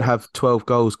 because we won't have 12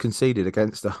 goals conceded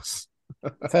against us.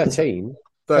 13.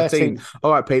 13.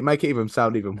 All right, Pete, make it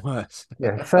sound even worse.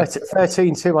 Yeah,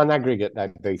 13-2 on aggregate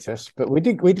they beat us, but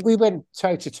we went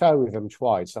toe to toe with them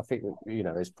twice. I think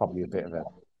it's probably a bit of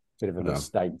a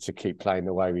mistake to keep playing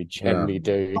the way we generally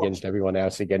do against everyone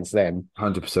else against them.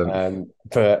 100%.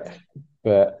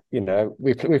 But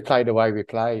we've played the way we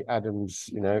play. Adam's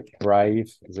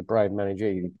brave. He's a brave manager.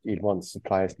 He wants the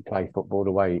players to play football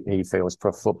the way he feels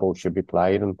football should be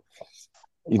played, and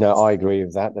I agree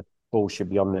with that. The ball should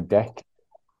be on the deck,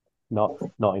 not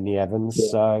in the Evans.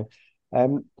 Yeah. So,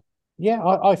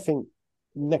 I think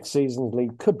next season's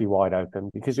league could be wide open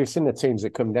because we've seen the teams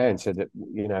that come down to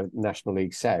the National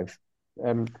League South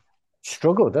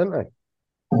struggle, don't they?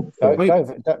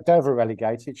 Dover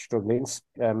relegated, struggling.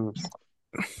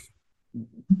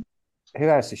 Who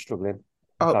else is struggling?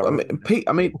 Pete.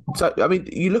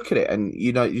 You look at it and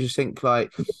you just think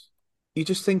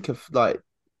of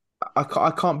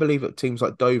I can't believe that teams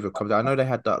like Dover come down. I know they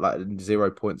had that like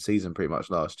 0-point season pretty much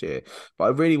last year, but I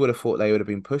really would have thought they would have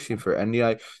been pushing for it. And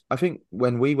I think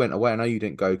when we went away, I know you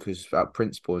didn't go because about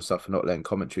principle and stuff for not letting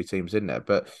commentary teams in there,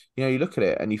 but you look at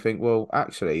it and you think, well,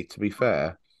 actually, to be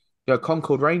fair.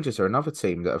 Concord Rangers are another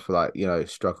team that have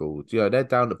struggled. They're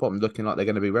down at the bottom looking like they're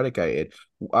going to be relegated.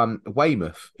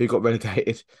 Weymouth, who got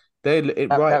relegated, they're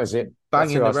that was it. Bang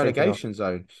in the relegation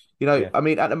zone. I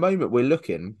mean, at the moment we're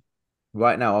looking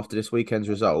right now after this weekend's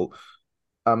result.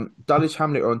 Dulwich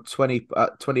Hamlet are on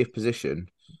 20th position.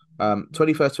 21st,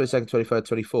 22nd,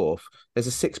 23rd, 24th. There's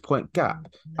a 6-point gap.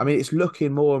 I mean, it's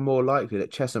looking more and more likely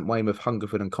that Cheshunt, Weymouth,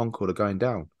 Hungerford, and Concord are going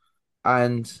down,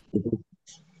 and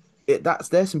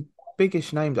there's some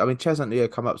biggish names. I mean,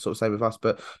 Cheshunt come up sort of same with us,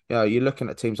 but you're looking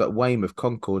at teams like Weymouth,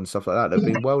 Concord, and stuff like that.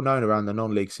 They've been well known around the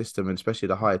non-league system, and especially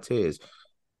the higher tiers.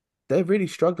 they're really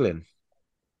struggling.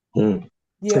 Yeah,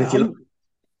 and if you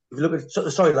look at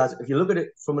sorry lads, if you look at it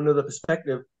from another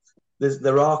perspective,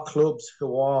 there are clubs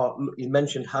who are. You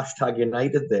mentioned hashtag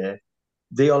United there.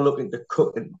 They are looking to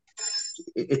cut.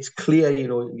 It's clear,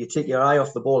 you take your eye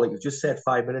off the ball, like you just said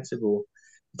 5 minutes ago.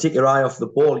 You take your eye off the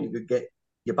ball, you could get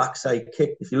your backside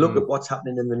kicked. If you look at what's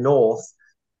happening in the north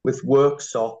with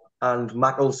Worksop and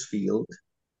Macclesfield,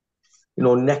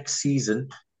 next season,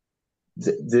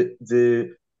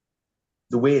 the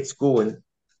way it's going,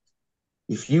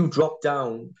 if you drop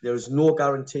down, there's no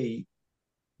guarantee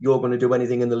you're going to do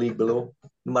anything in the league below,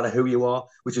 no matter who you are.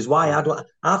 Which is why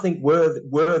I think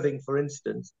Worthing, for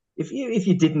instance, if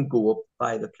you didn't go up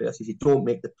by the playoffs, if you don't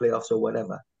make the playoffs or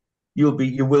whatever, you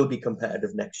will be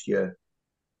competitive next year,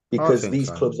 because these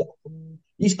clubs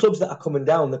that are coming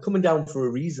down, they're coming down for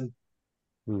a reason.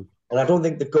 And I don't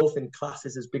think the gulf in class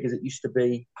is as big as it used to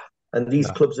be. And these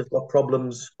clubs have got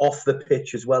problems off the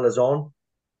pitch as well as on,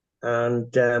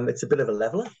 and it's a bit of a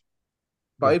leveler.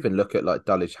 But I even look at like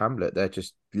Dulwich Hamlet; they're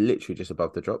just literally just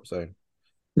above the drop zone.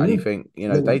 And you think,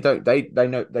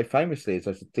 they famously, it's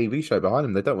a TV show behind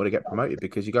them. They don't want to get promoted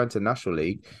because you go into the National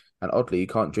League and oddly you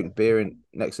can't drink beer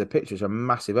next to the pitch, which is a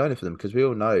massive earner for them, because we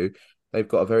all know they've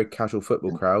got a very casual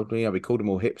football crowd. We call them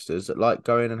all hipsters that like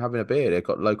going and having a beer. They've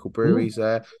got local breweries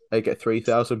there. They get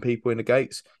 3,000 people in the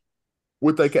gates.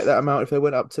 Would they get that amount if they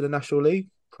went up to the National League?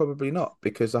 Probably not,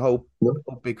 because the whole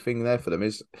big thing there for them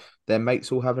is their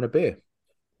mates all having a beer.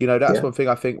 That's one thing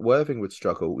I think Worthing would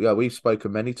struggle. Yeah, we've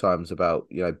spoken many times about,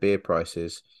 beer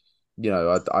prices.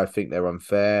 I think they're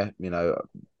unfair.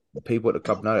 People at the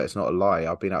club know that it's not a lie.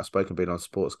 I've been outspoken, been on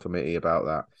sports committee about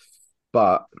that.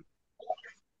 But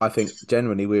I think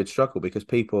generally we would struggle because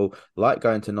people like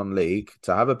going to non-league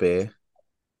to have a beer,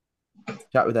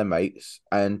 chat with their mates,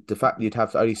 and the fact that you'd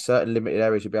have only certain limited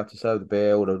areas you'd be able to serve the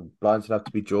beer, or the blinds would have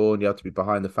to be drawn, you have to be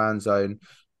behind the fan zone.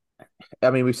 I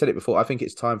mean, we've said it before. I think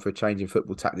it's time for a change in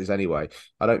football tactics anyway.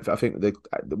 I think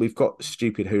we've got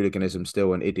stupid hooliganism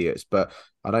still and idiots, but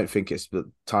I don't think it's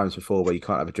the times before where you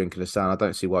can't have a drink in the stand. I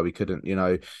don't see why we couldn't.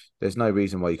 There's no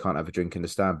reason why you can't have a drink in the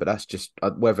stand. But that's just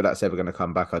whether that's ever going to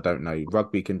come back. I don't know.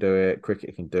 Rugby can do it.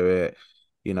 Cricket can do it.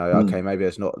 Okay, maybe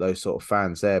there's not those sort of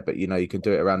fans there, but you can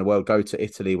do it around the world. Go to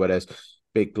Italy where there's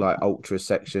big like ultra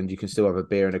sections. You can still have a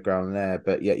beer in the ground there,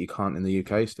 but yet you can't in the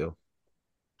UK still.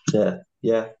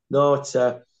 Yeah. No, it's.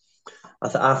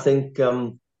 I think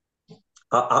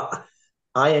I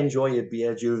enjoy a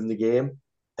beer during the game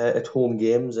at home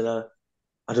games, and I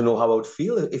don't know how I would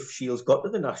feel if Shields got to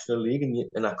the National League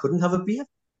and I couldn't have a beer.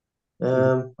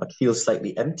 I'd feel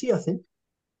slightly empty, I think.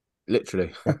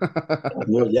 Literally.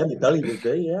 Well, yeah, my belly would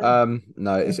be, yeah.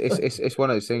 No, it's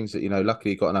one of those things that,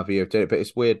 luckily you got another year of doing it, but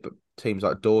it's weird, but teams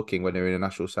like Dorking, when they're in the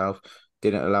National South,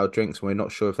 didn't allow drinks, and we're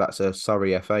not sure if that's a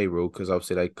Surrey FA rule, because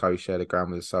obviously they co-share the ground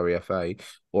with the Surrey FA,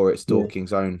 or it's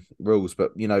Dorking's own rules.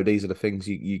 But these are the things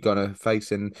you're gonna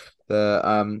face in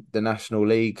the National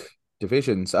League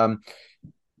divisions. Well,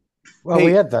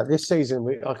 we had that this season.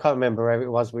 I can't remember where it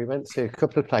was. We went to a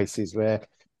couple of places where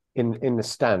in the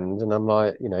stand, and I'm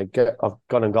like, I've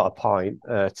gone and got a pint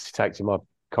to take to my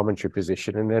commentary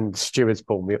position, and then the stewards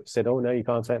pulled me up and said, "Oh no, you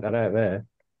can't take that out there."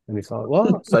 And it's like,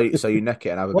 what? So you neck it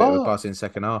and have a bit of a buzz in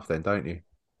second half, then, don't you?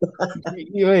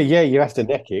 Yeah, you have to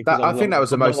neck it. I think that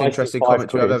was the most interesting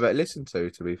commentary I've ever listened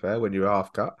to be fair, when you were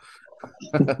half cut.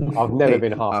 I've never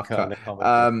been half cut.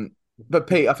 But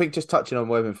Pete, I think just touching on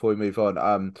Worthing before we move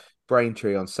on,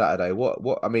 Braintree on Saturday.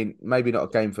 What I mean, maybe not a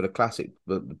game for the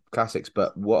classics,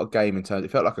 but what a game in terms.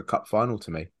 It felt like a cup final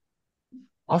to me.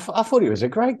 I thought it was a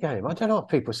great game. I don't know what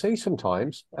people see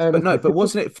sometimes. But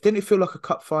wasn't it? Didn't it feel like a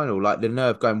cup final? Like the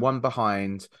nerve going one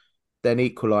behind, then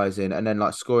equalising, and then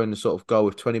like scoring the sort of goal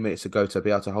with 20 minutes to go to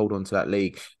be able to hold on to that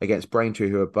league against Braintree,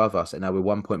 who are above us, and now we're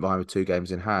 1 point behind with 2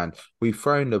 games in hand. We've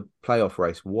thrown the playoff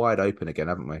race wide open again,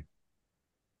 haven't we?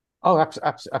 Oh,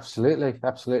 absolutely.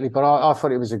 But I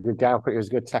thought it was a good game. I thought it was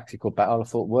a good tactical battle. I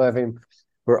thought Worthing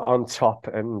were on top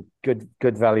and good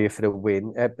value for the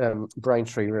win.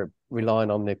 Braintree were relying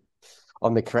on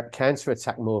the correct counter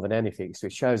attack more than anything. So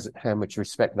it shows how much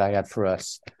respect they had for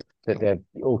us, that they've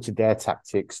altered their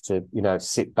tactics to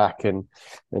sit back and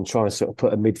try and sort of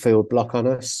put a midfield block on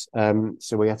us.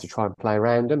 So we had to try and play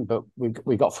around them, but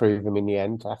we got through them in the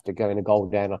end after going a goal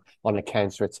down on a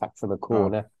counter attack from a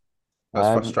corner. That's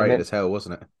frustrating as hell,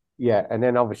 wasn't it? Yeah, and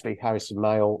then obviously Harrison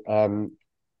Mail,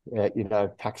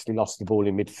 Paxley lost the ball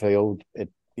in midfield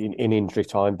in injury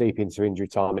time, deep into injury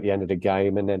time at the end of the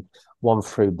game, and then one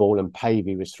through ball and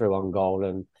Pavey was through on goal,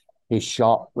 and his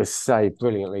shot was saved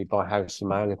brilliantly by Harrison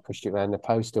Mail and pushed it around the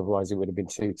post. Otherwise, it would have been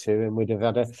 2-2, and we'd have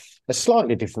had a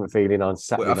slightly different feeling on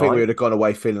Saturday night. I think we would have gone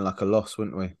away feeling like a loss,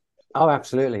 wouldn't we? Oh,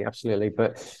 absolutely, absolutely.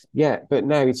 But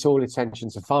now it's all attention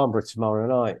to Farnborough tomorrow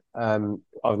night.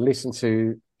 I've listened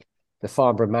to the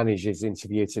Farnborough manager's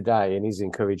interview today, and he's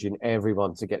encouraging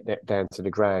everyone to get down to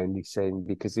the ground. He's saying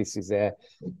because this is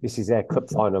their cup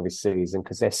final this season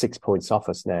because they're 6 points off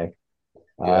us now.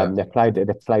 Yeah. They've played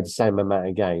the same amount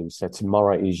of games, so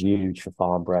tomorrow is huge for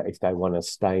Farnborough if they want to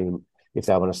stay in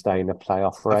the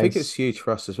playoff race. I think it's huge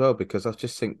for us as well because I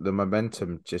just think the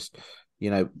momentum just.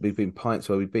 We've been pints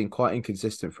where we've been quite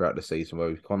inconsistent throughout the season, where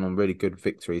we've gone on really good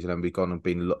victories and then we've gone and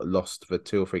been lost for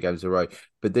 2 or 3 games in a row.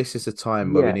 But this is a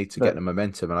time where we need to get the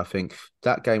momentum, and I think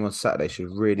that game on Saturday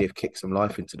should really have kicked some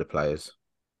life into the players.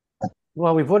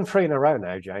 Well, we've won 3 in a row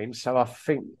now, James. So I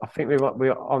think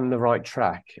we're on the right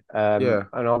track. Yeah,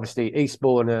 and obviously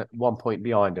Eastbourne are 1 point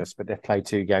behind us, but they've played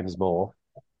 2 games more.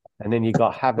 And then you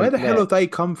got Havant. Where the hell have they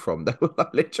come from? They were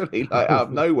literally out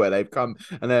of nowhere. They've come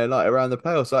and they're around the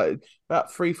playoffs.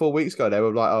 About 3-4 weeks ago, they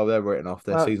were oh, they're written off.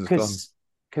 Their season's gone.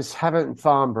 Because Havant,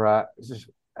 Farnborough,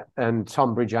 and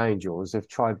Tonbridge Angels have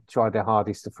tried their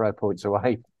hardest to throw points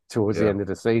away towards the end of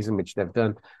the season, which they've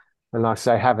done. And like I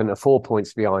say, Havant are 4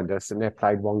 points behind us, and they've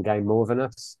played 1 game more than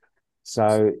us.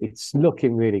 So it's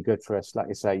looking really good for us. Like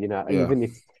you say,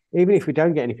 even if we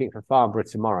don't get anything from Farnborough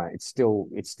tomorrow, it's still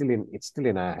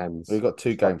in our hands. We've got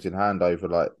 2 games in hand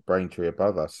over Braintree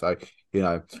above us. So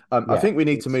I think we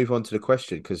need to move on to the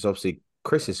question because obviously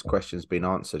Chris's question's been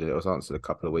answered and it was answered a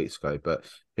couple of weeks ago. But I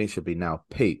think it should be now.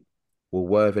 Pete, will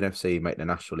Worthing FC make the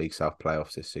National League South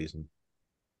playoffs this season?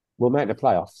 We'll make the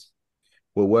playoffs.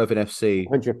 Will Worthing FC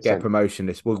 100%. get promotion?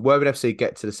 Will Worthing FC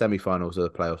get to the semi-finals of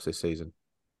the playoffs this season?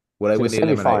 Will they win the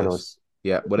semi-finals?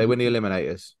 Yeah. Will they win the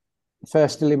eliminators?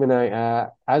 First eliminator,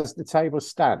 as the table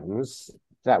stands,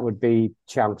 that would be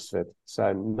Chelmsford.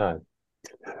 So no,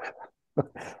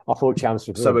 I thought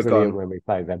Chelmsford were brilliant when we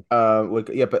played them. But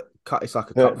it's like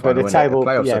a cup final. The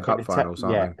playoffs are cup finals,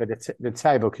 aren't they? But the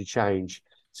table could change.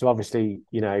 So obviously,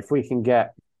 if we can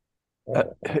get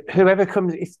whoever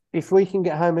comes, if we can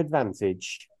get home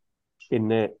advantage in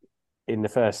the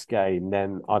first game,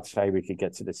 then I'd say we could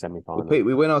get to the semi-final. Well, Pete,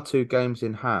 we win our 2 games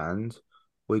in hand.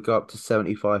 We go up to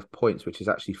 75 points, which is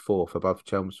actually 4th above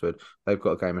Chelmsford. They've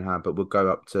got a game in hand, but we'll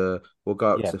go up to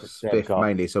 5th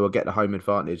mainly. So we'll get the home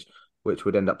advantage, which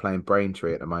would end up playing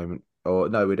Braintree at the moment. Or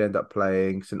no, we'd end up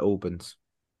playing St Albans.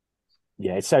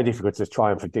 Yeah, it's so difficult to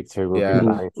try and predict who will be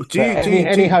playing. Do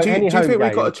you think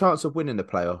we've got a chance of winning the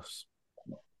playoffs?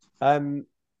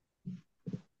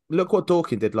 Look what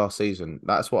Dorking did last season.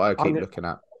 That's what I keep looking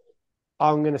at.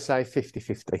 I'm going to say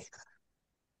 50-50.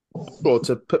 Or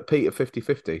to put Pete at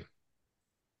 50-50.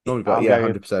 Normally,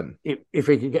 100%. If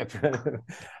we could get...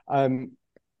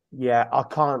 I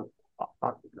can't...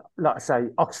 Like I say,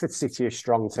 Oxford City are a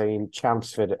strong team,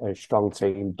 Chelmsford are a strong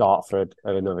team, Dartford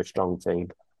are another strong team.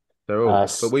 They're all...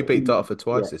 but we beat Dartford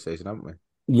twice this season, haven't we?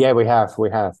 Yeah, we have.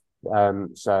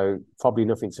 So probably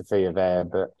nothing to fear there,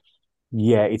 but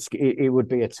yeah, it would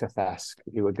be a tough ask.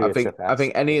 It would be a tough ask. I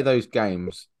think any of those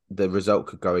games, the result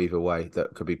could go either way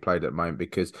that could be played at the moment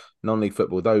because non-league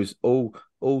football, those all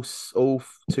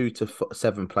 2 to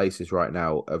 7 places right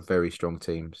now are very strong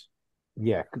teams.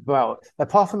 Yeah, well,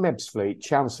 apart from Ebbsfleet,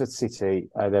 Chelmsford City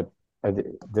are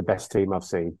the best team I've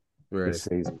seen this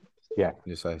season. Yeah,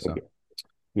 you say so.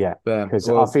 Yeah, because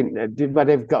I think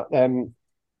they've got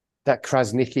that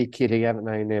Krasnicki kid, haven't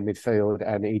they, in their midfield,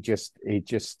 and he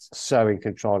just so in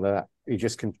control of that. He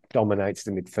just dominates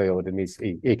the midfield,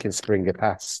 and he can spring a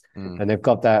pass. And they've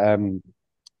got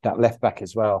that left back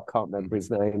as well. Can't remember his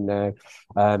name now,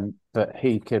 but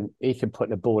he can put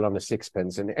the ball on the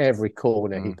sixpence. And every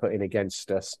corner he put in against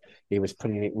us, he was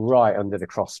putting it right under the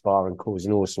crossbar and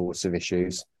causing all sorts of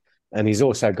issues. And he's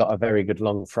also got a very good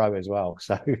long throw as well.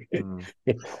 So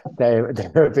they're a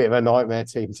bit of a nightmare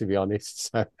team, to be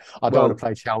honest. So I don't want to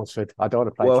play Chelmsford.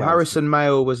 Chelmsford. Harrison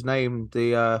Mayle was named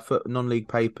the non-league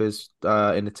papers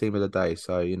in the team of the day.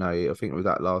 So, I think with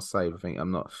that last save, I think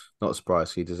I'm not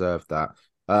surprised he deserved that.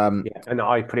 And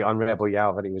I put it on Rebel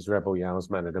Yao that he was Rebel Yao's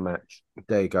man of the match.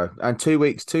 There you go. And 2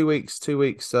 weeks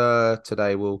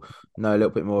today we'll know a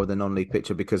little bit more of the non-league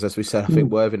picture because, as we said, I think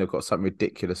Worthing have got something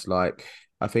ridiculous.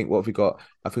 I think what have we got?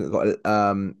 I think we've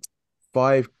got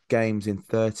 5 games in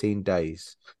 13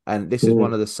 days. And this is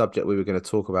one of the subject we were going to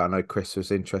talk about. I know Chris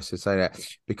was interested in saying that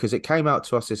because it came out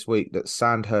to us this week that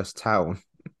Sandhurst Town,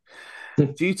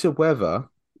 due to weather,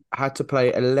 had to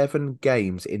play 11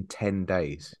 games in 10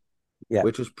 days. Yeah.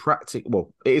 Which was it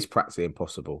is practically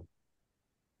impossible.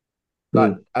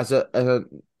 As a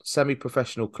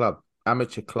semi-professional club,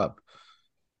 amateur club,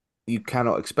 you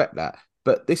cannot expect that.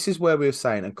 But this is where we were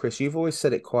saying, and Chris, you've always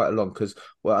said it quite a long because,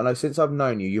 well, I know since I've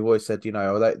known you, you've always said,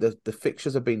 like the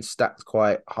fixtures have been stacked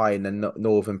quite high in the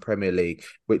Northern Premier League,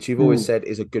 which you've always said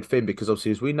is a good thing because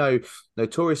obviously, as we know,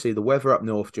 notoriously the weather up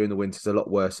north during the winter is a lot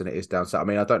worse than it is down south. I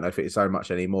mean, I don't know if it's so much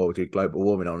anymore with global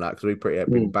warming on that because we've pretty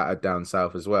been battered down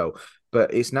south as well.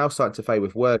 But it's now starting to fade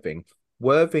with Worthing.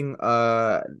 Worthing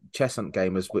Cheshunt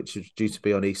gamers, which is due to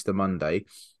be on Easter Monday.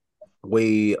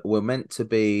 We were meant to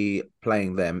be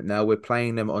playing them. Now we're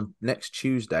playing them on next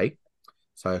Tuesday.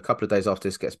 So a couple of days after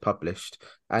this gets published.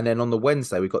 And then on the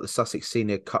Wednesday, we've got the Sussex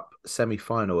Senior Cup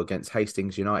semi-final against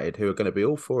Hastings United, who are going to be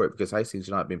all for it because Hastings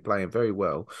United have been playing very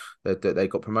well. They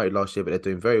got promoted last year, but they're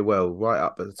doing very well right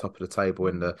up at the top of the table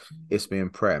in the Isthmian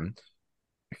Prem.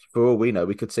 For all we know,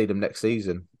 we could see them next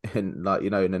season in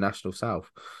in the National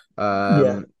South.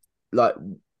 Like,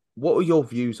 what are your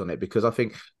views on it? Because I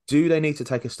think, do they need to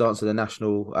take a stance in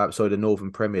the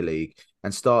Northern Premier League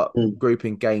and start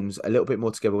grouping games a little bit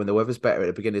more together when the weather's better at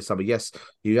the beginning of summer? Yes,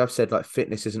 you have said like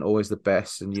fitness isn't always the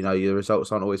best and, your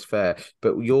results aren't always fair,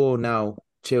 but you're now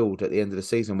chilled at the end of the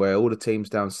season where all the teams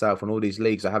down south and all these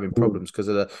leagues are having problems because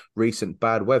of the recent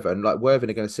bad weather. And like Worthing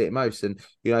are going to see it most. And,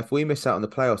 if we miss out on the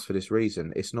playoffs for this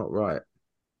reason, it's not right.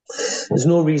 There's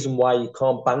no reason why you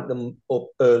can't bank them up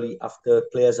early after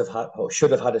players have had or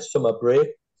should have had a summer break,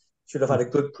 should have had a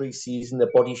good pre-season.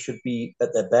 Their body should be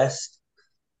at their best.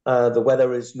 The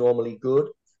weather is normally good.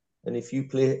 And if you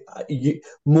play,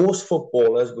 most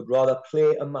footballers would rather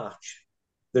play a match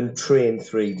than train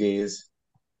 3 days.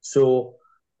 So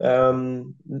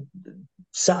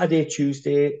Saturday,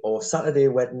 Tuesday, or Saturday,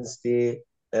 Wednesday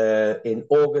in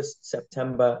August,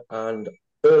 September, and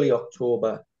early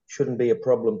October shouldn't be a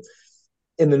problem.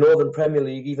 In the Northern Premier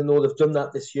League, even though they've done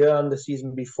that this year and the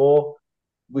season before,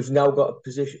 we've now got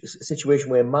a situation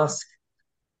where Mask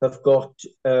have got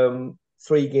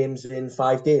 3 games in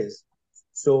 5 days.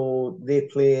 So they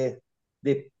play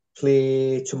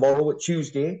tomorrow,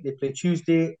 Tuesday. They play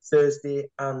Tuesday, Thursday,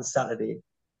 and Saturday,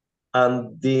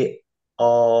 and they're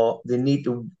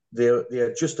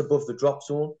just above the drop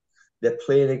zone. They're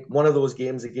playing one of those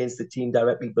games against the team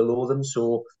directly below them,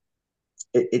 so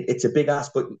it's a big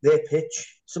ask. But their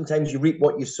pitch, sometimes you reap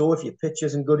what you sow. If your pitch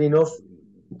isn't good enough,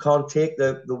 you can't take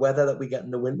the weather that we get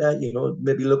in the winter.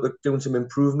 Maybe look at doing some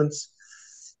improvements,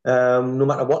 no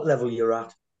matter what level you're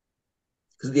at.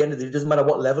 Because at the end of the day, it doesn't matter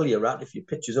what level you're at. If your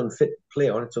pitch is unfit to play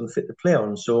on, it's unfit to play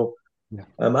on. So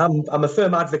I'm a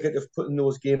firm advocate of putting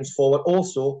those games forward.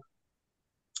 Also,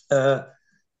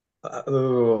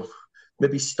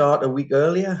 maybe start a week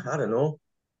earlier. I don't know.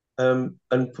 And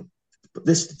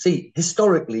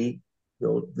historically,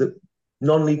 the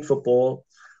non-league football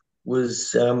was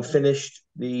finished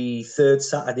the 3rd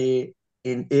Saturday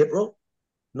in April,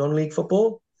 non-league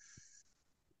football.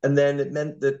 And then it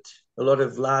meant that a lot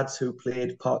of lads who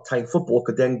played part-time football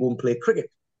could then go and play cricket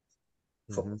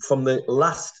from the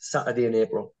last Saturday in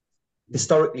April.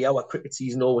 Historically, our cricket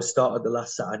season always started the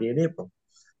last Saturday in April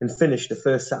and finished the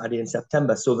first Saturday in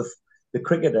September. So the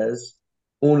cricketers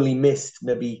only missed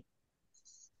maybe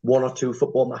 1 or 2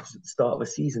 football matches at the start of a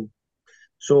season.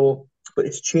 So, but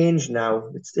it's changed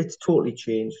now. It's totally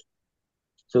changed.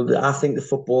 So I think the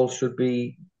football should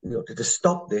be, to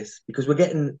stop this, because we're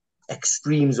getting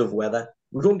extremes of weather.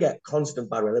 We don't get constant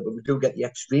bad weather, but we do get the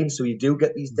extremes. So you do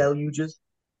get these deluges.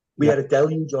 We had a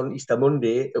deluge on Easter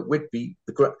Monday at Whitby.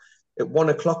 At 1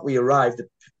 o'clock we arrived. The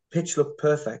pitch looked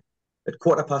perfect. At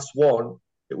 1:15,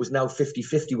 it was now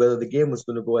 50-50 whether the game was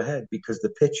going to go ahead because the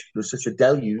pitch was such a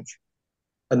deluge.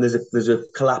 And there's a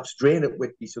collapsed drain at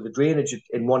Whitby, so the drainage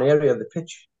in one area of the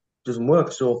pitch doesn't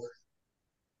work. So,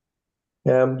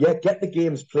 get the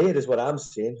games played is what I'm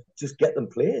saying. Just get them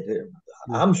played.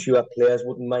 I'm sure players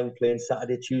wouldn't mind playing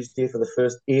Saturday, Tuesday for the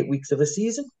first 8 weeks of the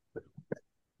season.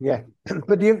 Yeah,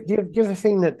 but the other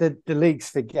thing that the leagues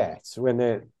forget when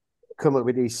they come up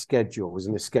with these schedules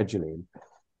and the scheduling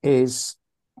is,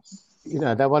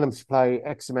 they want them to play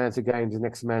X amount of games in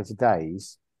X amount of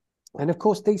days. And of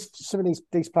course, some of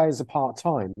these players are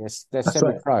part-time. They're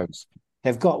semi-pros. Right.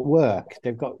 They've got work.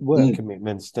 They've got work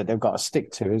commitments that they've got to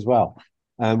stick to as well,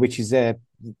 which is their,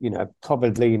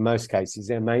 probably in most cases,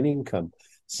 their main income.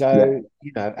 So,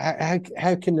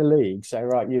 how can the league say,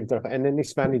 right, you've got, and then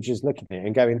this manager's looking at it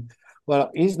and going,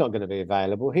 well, he's not going to be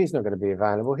available. He's not going to be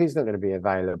available. He's not going to be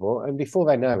available. And before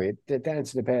they know it, they're down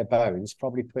to the bare bones,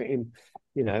 probably putting,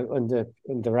 under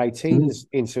 18s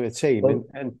into a team.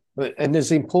 And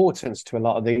there's importance to a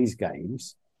lot of these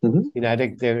games.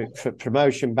 They're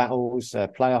promotion battles,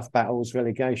 playoff battles,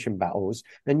 relegation battles.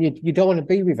 And you don't want to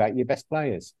be without your best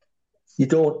players. You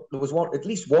don't. There was at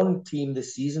least one team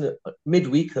this season,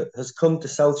 midweek, has come to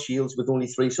South Shields with only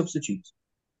 3 substitutes.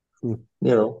 You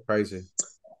know, crazy.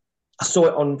 I saw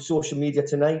it on social media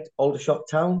tonight. Aldershot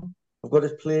Town have got to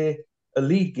play a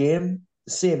league game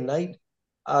the same night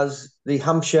as the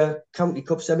Hampshire County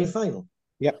Cup semi-final.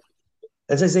 Yep.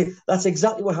 As I say, that's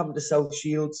exactly what happened to South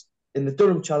Shields in the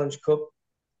Durham Challenge Cup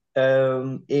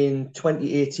in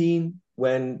 2018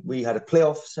 when we had a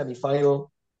playoff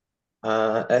semi-final.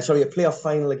 A playoff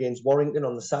final against Warrington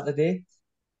on the Saturday,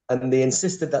 and they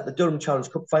insisted that the Durham Challenge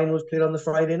Cup final was played on the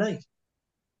Friday night.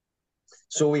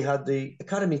 So we had the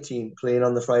academy team playing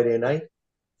on the Friday night.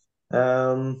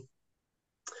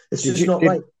 It's just not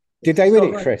right. Did they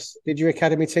win it, Chris? Did your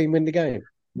academy team win the game?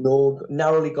 No,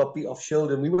 narrowly got beat off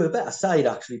Shildon. We were a better side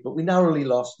actually, but we narrowly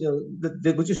lost. You know,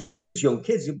 they were just young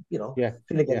kids. You know, playing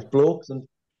against blokes, and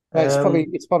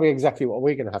it's probably exactly what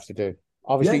we're going to have to do.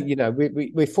 Obviously, you know,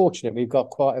 we're fortunate. We've got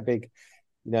quite a big,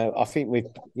 you know, I think we've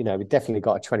definitely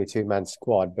got a 22-man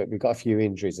squad, but we've got a few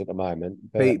injuries at the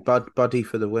moment. Beat Buddy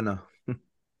for the winner.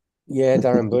 Yeah,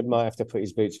 Darren Budd might have to put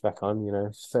his boots back on. You know,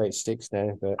 he's 36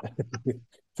 now, but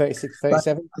 36,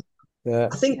 37. I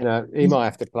think, you know, he might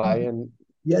have to play. And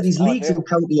these leagues in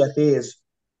county FAs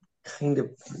kind of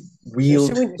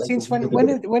wheeled. So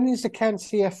when is the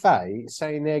county FA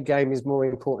saying their game is more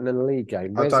important than the league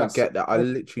game? I don't get that. I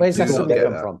literally where's do that not get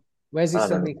come that. from? Where's this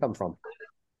suddenly come from?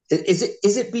 Is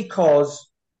it because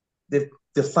the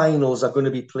finals are going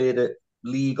to be played at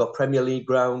league or Premier League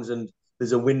grounds, and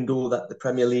there's a window that the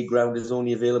Premier League ground is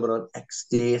only available on X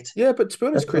date? Yeah, but to be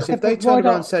honest, Chris, if they turned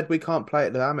around and said we can't play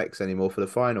at the Amex anymore for the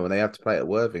final and they have to play at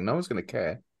Worthing, no one's going to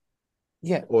care.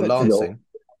 Yeah, or Lancing.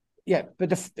 Yeah,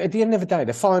 but at the end of the day,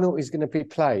 the final is going to be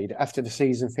played after the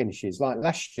season finishes. Like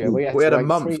last year, we had a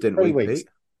month, didn't we, weeks. Pete?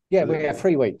 Yeah, we had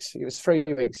 3 weeks. It was 3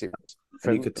 weeks.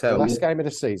 From you could tell. The last game of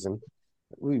the season.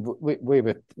 We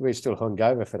were still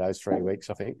hungover for those 3 weeks,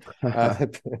 I think.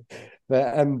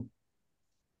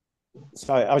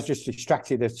 So I was just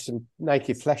distracted that some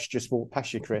naked flesh just walked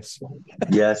past you, Chris.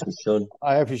 Yes, my son.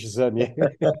 I hope it's your son, yeah.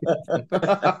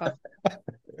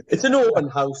 It's an open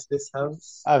house, this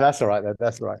house. Oh, that's all right then.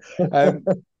 That's all right.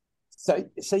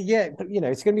 So yeah, you know,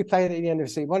 it's going to be played at the end of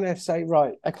the season. Why don't I say,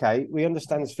 right, okay, we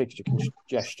understand this fixture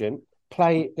congestion.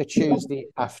 Play the Tuesday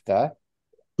after.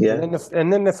 Yeah.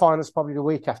 And then the final's probably the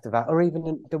week after that, or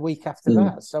even the week after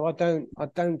that. So I don't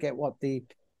get what the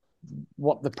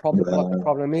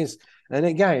problem is. And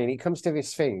again, it comes to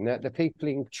this thing that the people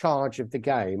in charge of the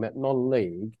game at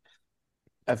non-league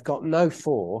have got no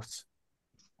thought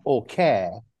or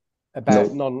care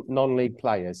about non-league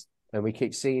players. And we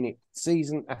keep seeing it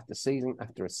season after season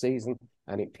after a season,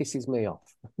 and it pisses me off.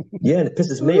 Yeah, and it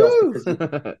pisses me off because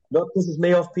it pisses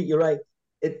me off, Pete, you're right.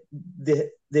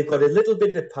 They've got a little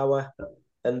bit of power,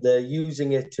 and they're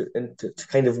using it to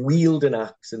kind of wield an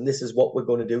axe. And this is what we're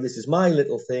going to do. This is my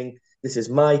little thing. This is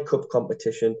my cup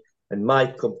competition, and my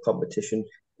cup competition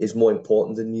is more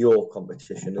important than your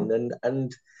competition.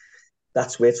 And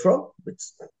that's where it's from.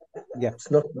 It's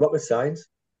not rocket science.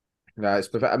 No, it's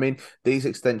perfect. I mean, these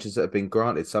extensions that have been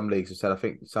granted, some leagues have said. I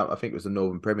think it was the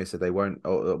Northern Premier said they won't.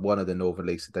 Or one of the Northern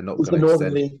leagues said they're not going to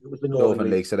extend. It was the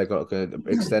Northern League said they're not going to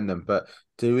extend them. But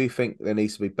do we think there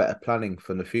needs to be better planning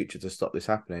for the future to stop this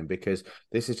happening? Because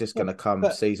this is just going to come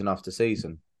season after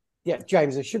season. Yeah,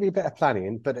 James, there should be better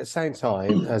planning, but at the same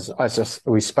time, as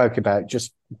we spoke about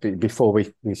just before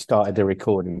we started the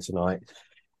recording tonight,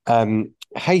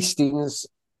 Hastings,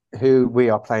 who we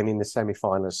are playing in the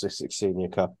semi-finals of the Sussex Senior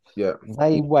Cup,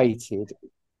 they waited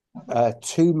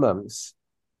 2 months,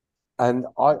 and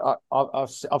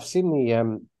I've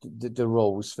seen the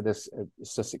rules for this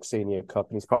Sussex Senior Cup,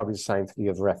 and it's probably the same for the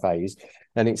other FAs,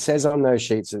 and it says on those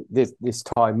sheets that this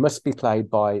time must be played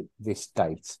by this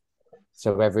date.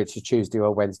 So whether it's a Tuesday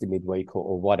or Wednesday midweek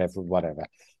or whatever.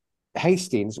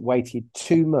 Hastings waited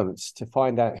 2 months to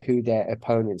find out who their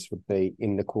opponents would be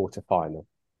in the quarterfinal.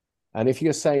 And if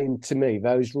you're saying to me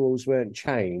those rules weren't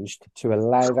changed to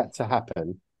allow that to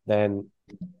happen, then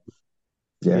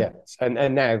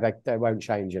and now they won't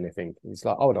change anything. It's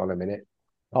like, hold on a minute.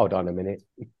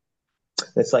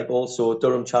 It's like also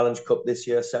Durham Challenge Cup this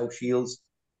year. South Shields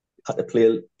had to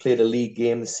play the league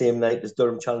game the same night as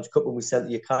Durham Challenge Cup, and we sent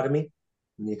the academy,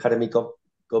 and the academy got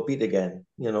beat again.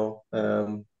 You know.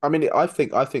 I mean, I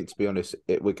think to be honest,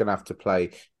 we're going to have to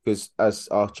play because, as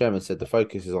our chairman said, the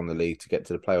focus is on the league to get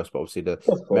to the playoffs. But obviously, the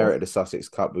merit of the Sussex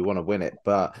Cup, we want to win it.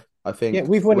 But I think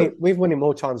we've won it. We've won it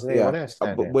more times than anyone else.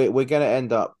 We're going to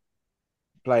end up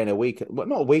playing a week, well,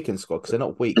 not a weekend squad because they're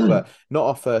not weak, but not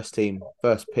our first team,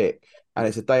 first pick, and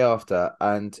it's a day after,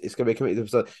 and it's going to be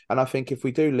committed. And I think if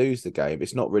we do lose the game,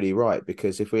 it's not really right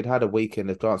because if we'd had a week in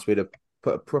advance, we'd have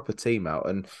put a proper team out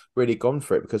and really gone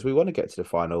for it because we want to get to the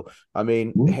final. I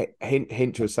mean,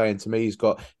 Hinch was saying to me he's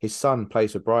got his son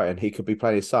plays for Brighton. He could be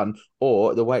playing his son,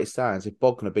 or the way it stands, if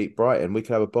Bognor beat Brighton, we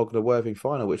could have a Bognor Worthing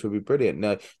final, which would be brilliant.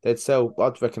 No, they'd sell.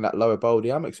 I'd reckon that lower bowl, the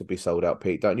Amex would be sold out,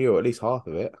 Pete, don't you? Or at least half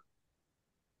of it.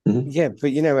 Yeah,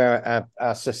 but you know where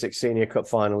our Sussex Senior Cup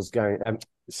finals going,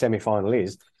 semi-final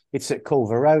is. It's at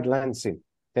Culver Road, Lancing.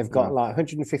 They've got like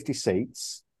 150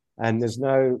 seats, and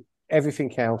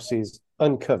everything else is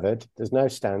uncovered. There's no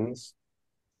stands.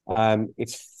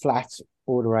 It's flat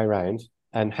all the way around.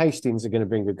 And Hastings are going to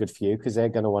bring a good few because they're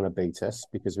going to want to beat us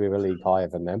because we're a league higher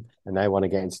than them, and they want to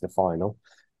get into the final.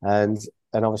 And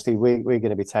obviously we're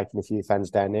going to be taking a few fans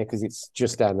down there because it's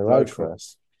just down the road for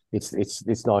us.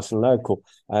 It's nice and local,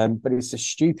 but it's a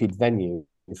stupid venue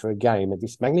for a game of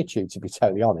this magnitude. To be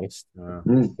totally honest,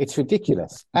 it's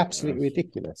ridiculous, absolutely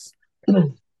ridiculous.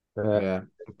 But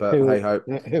hey ho,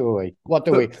 who are we? What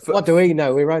do we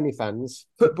know? We're only fans.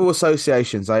 Football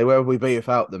associations, Where would we be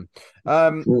without them?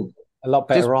 A lot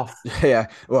better off. Yeah,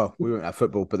 well, we won't have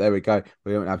football, but there we go.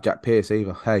 We won't have Jack Pearce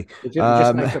either. Hey, we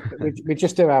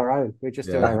just do our own. We just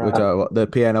do our own. The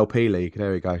PNLP league.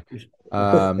 There we go.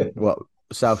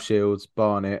 South Shields,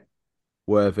 Barnet,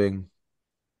 Worthing,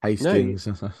 Hastings.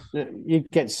 No, you'd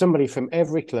get somebody from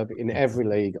every club in every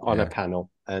league on a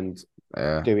panel and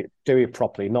do it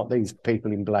properly, not these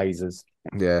people in blazers.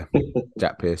 Yeah,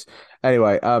 Jack Pearce.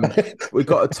 Anyway, we've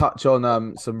got to touch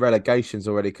on some relegations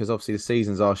already because obviously the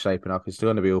seasons are shaping up. It's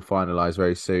going to be all finalised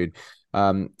very soon.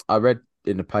 I read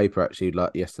in the paper actually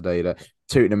like yesterday that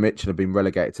Tooting and Mitchell have been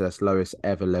relegated to their lowest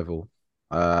ever level.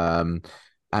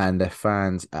 And their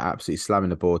fans are absolutely slamming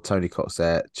the board. Tony Cox,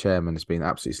 their chairman, has been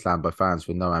absolutely slammed by fans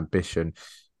with no ambition.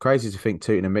 Crazy to think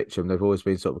Tooting and Mitcham, they've always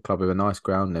been sort of a club with a nice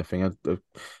ground and everything. Are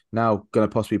now going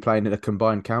to possibly play in a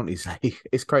combined counties league.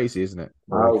 It's crazy, isn't it?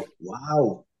 Wow.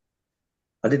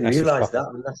 I didn't realise that.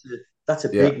 I mean, that's a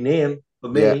big name for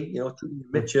me. Yeah. You know, Tooting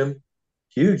and Mitcham,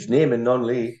 huge name in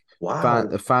non-league. Wow.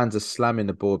 The fans are slamming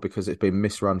the board because it's been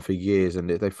misrun for years and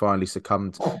they finally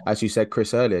succumbed. As you said,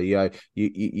 Chris, earlier,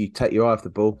 you take your eye off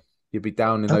the ball, you'd be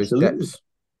down in those depths.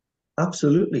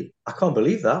 Absolutely. I can't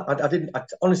believe that. I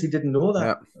honestly didn't know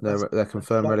that. Yeah, they're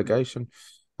confirmed relegation.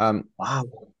 Wow.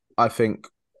 I think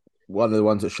one of the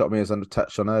ones that shocked me, as I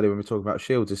touched on earlier when we were talking about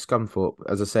Shields, is Scunthorpe.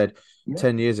 As I said,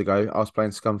 10 years ago, I was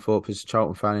playing Scunthorpe as a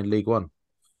Charlton fan in League One.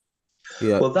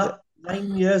 Yeah. Well, that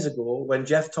 9 years ago, when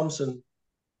Jeff Thompson...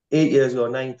 8 years ago,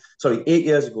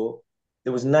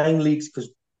 there was 9 leagues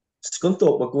because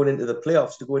Scunthorpe were going into the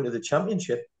playoffs to go into the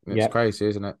championship. It's crazy,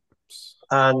 isn't it?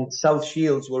 And South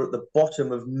Shields were at the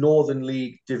bottom of Northern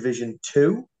League Division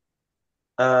 2.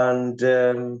 And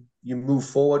you move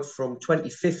forward from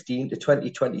 2015 to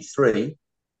 2023.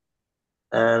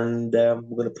 And we're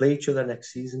going to play each other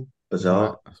next season.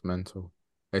 Bizarre. That's mental.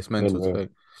 It's mental too.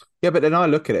 Yeah, but then I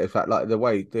look at it, in fact, like the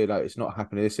way it's not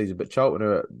happening this season, but Charlton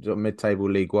are at mid-table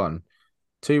League One,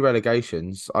 2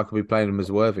 relegations. I could be playing them as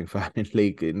a Worthing fan in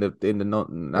league in the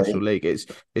non-national league. It's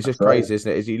just crazy,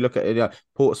 isn't it? As you look at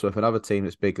Portsmouth, another team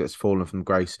that's big that's fallen from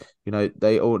grace. You know,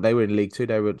 they were in League Two.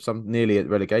 They were nearly at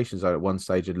relegation zone at one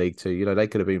stage in League Two. You know, they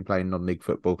could have been playing non-league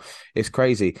football. It's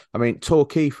crazy. I mean,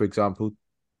 Torquay, for example,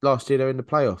 last year they're in the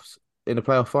playoffs, in the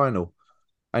playoff final.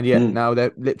 And yet now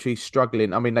they're literally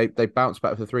struggling. I mean, they bounced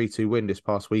back with a 3-2 win this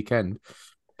past weekend.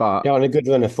 But they're on a good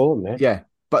run of form there. Yeah,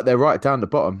 but they're right down the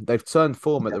bottom. They've turned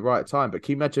form at the right time. But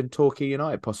can you imagine Torquay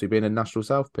United possibly being in National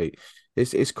South, Pete?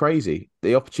 It's crazy.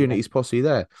 The opportunity is possibly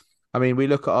there. I mean, we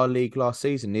look at our league last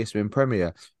season, the Isthmian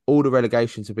Premier. All the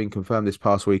relegations have been confirmed this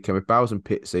past weekend with Bowes and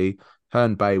Pitsea,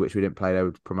 Herne Bay, which we didn't play, they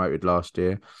were promoted last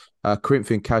year.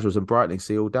 Corinthian Casuals and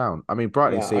Brightlingsea all down. I mean,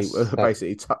 Brightlingsea were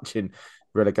basically touching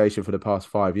relegation for the past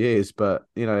 5 years, but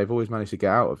you know they've always managed to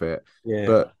get out of it. Yeah,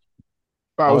 but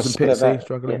Bowes and Pitsea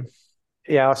struggling.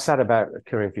 Yeah, I was sad about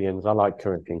Corinthians. I like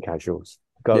Corinthian Casuals.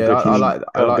 I like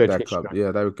their club.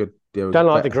 Yeah, they were good. Don't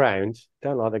like the ground.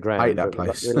 Hate that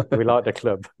place. We like the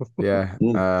club. Yeah,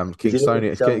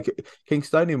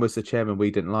 Kingstonian was the chairman we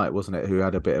didn't like, wasn't it? Who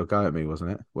had a bit of a go at me,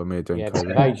 wasn't it, when we were doing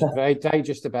COVID? They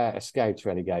just about escaped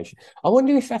relegation. I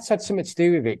wonder if that's had something to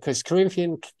do with it, because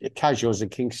Corinthian Casuals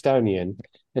and Kingstonian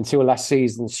until last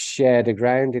season shared a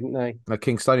ground, didn't they? No,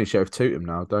 Kingstonian share of Tooting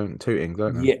now, don't they?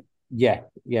 Yeah.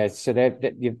 So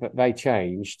they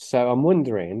changed. So I'm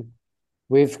wondering,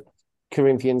 with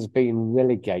Corinthians being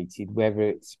relegated,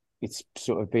 whether it's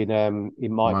sort of been it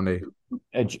might money.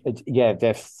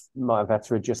 They might have had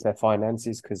to adjust their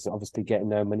finances because obviously getting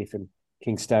no money from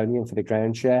Kingstonian for the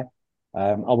ground share.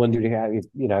 I wondered if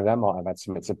that might have had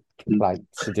something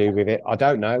to do with it. I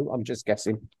don't know. I'm just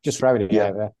guessing, just throwing it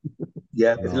out there.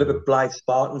 Yeah, if you look at Blythe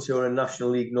Spartans, who are in National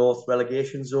League North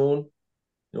relegation zone,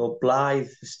 Blythe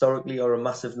historically are a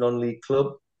massive non-league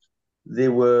club. They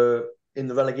were in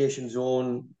the relegation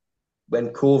zone when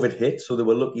COVID hit, so they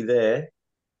were lucky there.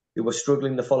 They were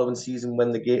struggling the following season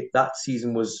when that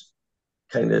season was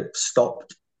kind of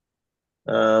stopped.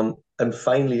 And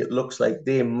finally, it looks like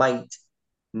they might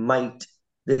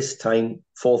this time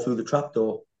fall through the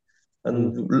trapdoor.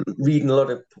 And reading a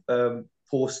lot of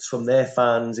posts from their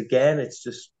fans, again, it's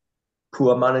just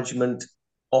poor management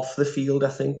off the field, I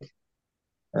think.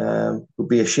 It would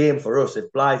be a shame for us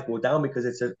if Blythe go down, because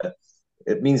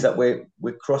it means that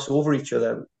we cross over each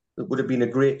other. It would have been a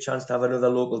great chance to have another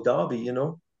local derby,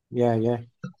 Yeah.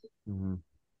 Mm-hmm.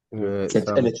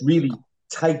 And it's really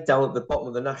tight down at the bottom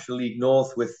of the National League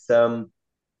North with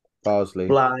Farsley,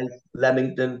 Blythe,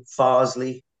 Leamington,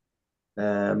 Farsley.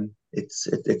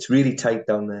 It's really tight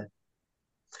down there.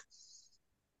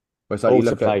 It's like you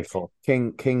look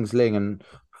at Kings Lynn and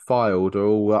Fylde are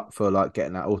all up for like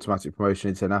getting that automatic promotion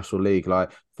into the National League.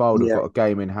 Like Fylde have got a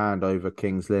game in hand over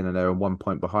Kings Lynn and they're on 1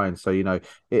 point behind. So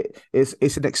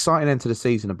it's an exciting end to the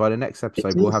season. And by the next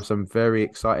episode, we'll have some very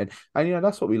exciting. And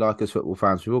that's what we like as football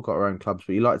fans. We've all got our own clubs,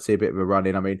 but you like to see a bit of a run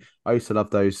in. I mean, I used to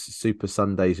love those Super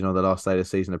Sundays. The last day of the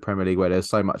season of Premier League where there's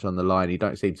so much on the line. You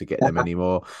don't seem to get them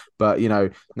anymore. But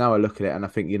now I look at it and I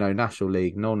think National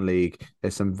League, non-league.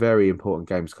 There's some very important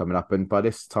games coming up, and by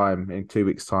this time, in 2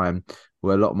 weeks' time,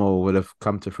 where a lot more will have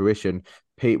come to fruition.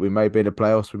 Pete, we may be in the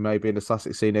playoffs, we may be in the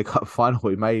Sussex Senior Cup final,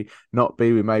 we may not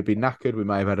be, we may be knackered, we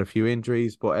may have had a few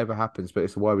injuries, whatever happens, but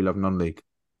it's why we love non-league.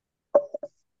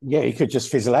 Yeah, it could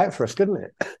just fizzle out for us, couldn't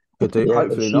it? Could do.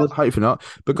 Hopefully not.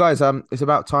 But guys, it's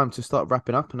about time to start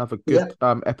wrapping up. Another good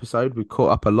episode. We've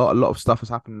caught up a lot of stuff has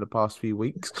happened in the past few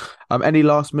weeks. Any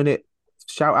last minute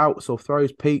shout outs or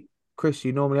throws, Pete? Chris,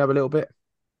 you normally have a little bit?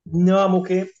 No, I'm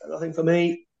okay. Nothing for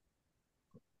me.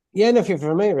 Yeah, nothing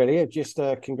for me, really. Just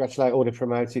congratulate all the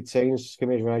promoted teams,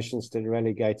 commiserations to the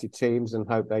relegated teams, and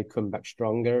hope they come back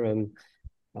stronger. And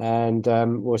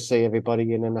we'll see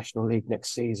everybody in the National League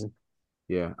next season.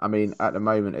 Yeah, I mean, at the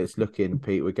moment, it's looking,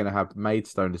 Pete, we're going to have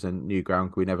Maidstone as a new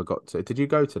ground we never got to. Did you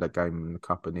go to that game in the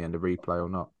Cup in the end of replay or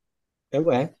not?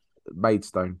 Where?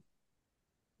 Maidstone.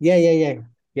 Yeah.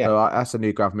 So that's a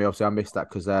new ground for me. Obviously, I missed that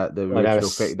because the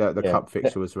original the Cup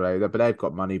fixture was related, but they've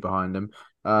got money behind them.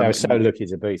 They were so lucky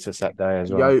to beat us that day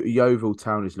as well. Yeovil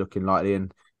Town is looking likely,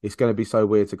 and it's going to be so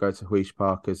weird to go to Huish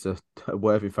Park as a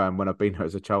Worthing fan when I've been there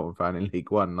as a Charlton fan in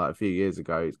League One like a few years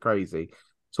ago. It's crazy.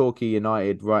 Torquay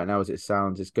United, right now as it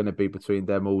sounds, it's going to be between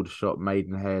them, Aldershot,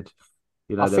 Maidenhead.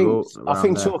 I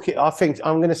think Torquay. I think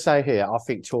I'm going to say here. I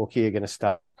think Torquay are going to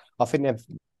start. I think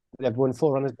they've won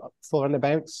 400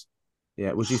 bounce.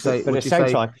 Yeah, would you say? But at the same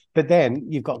time, but then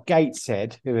you've got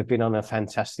Gateshead, who have been on a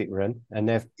fantastic run, and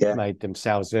they've made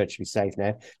themselves virtually safe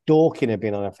now. Dorking have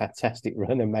been on a fantastic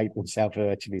run and made themselves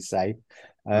virtually safe.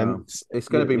 It's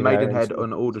going to be Maidenhead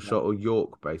on Aldershot or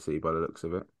York, basically, by the looks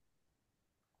of it.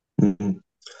 Mm-hmm.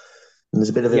 And there's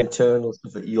a bit of internal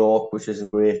stuff at York, which isn't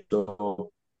great.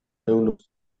 So who knows?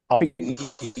 I think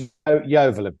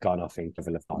Yeovil have gone. I think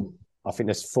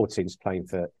there's 4 teams playing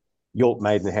for York,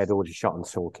 Maidenhead, Aldershot and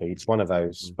Torquay. It's one of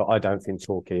those, but I don't think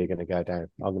Torquay are going to go down.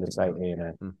 I'm going to say it here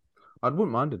now. I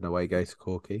wouldn't mind an away game to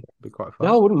Torquay. It'd be quite fun.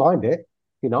 No, I wouldn't mind it.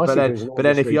 Be nice. But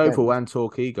then if Yeovil and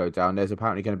Torquay go down, there's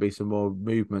apparently going to be some more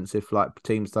movements if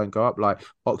teams don't go up. Like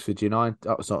Oxford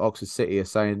City are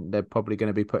saying they're probably going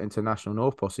to be put into National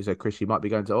North possibly. So Chris, you might be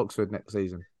going to Oxford next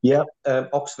season. Yeah,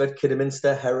 Oxford,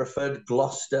 Kidderminster, Hereford,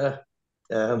 Gloucester.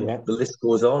 The list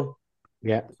goes on.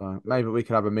 Yeah, so maybe we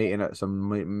could have a meeting at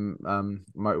some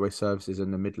motorway services in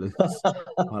the Midlands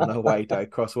on the way day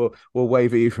across. We'll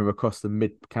wave at you from across the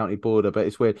mid-county border, but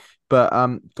it's weird. But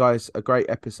guys, a great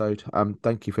episode.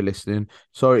 Thank you for listening.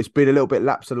 Sorry, it's been a little bit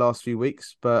lapsed the last few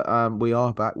weeks, but we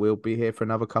are back. We'll be here for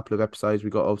another couple of episodes. We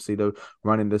got obviously the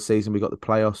running the season. We got the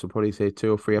playoffs. We'll probably see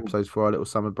 2 or 3 episodes for our little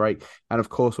summer break, and of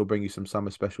course, we'll bring you some summer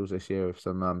specials this year with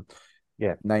some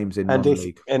names in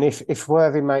non-league. If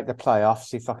Worthing make the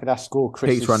playoffs, if I could ask all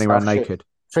Pete's running around naked.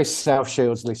 Chris South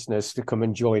Shields listeners to come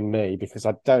and join me, because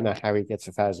I don't know how he gets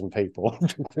 1,000 people.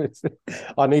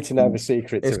 I need to know the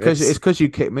secret. It's because you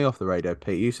kicked me off the radio,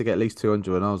 Pete. You used to get at least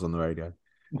 200 when I was on the radio.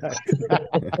 No.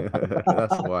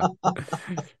 That's why.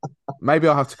 Maybe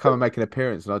I'll have to come and make an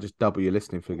appearance and I'll just double your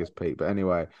listening figures, Pete. But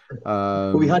anyway,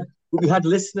 we had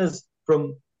listeners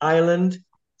from Ireland,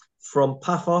 from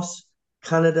Paphos,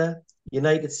 Canada,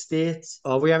 United States.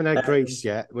 Oh, we haven't had Greece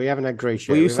yet. We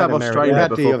used to have Australia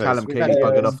before Callum King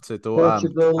buggered off to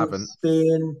Portugal, haven't.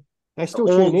 Spain. They still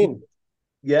tune in.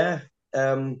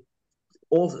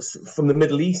 all from the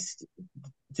Middle East,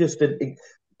 just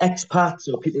expats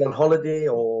or people on holiday,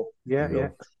 or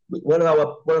one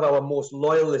of our most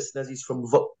loyal listeners. He's from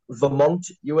Vermont,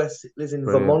 US. Lives in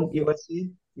Vermont, USA.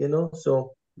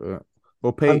 So. Yeah.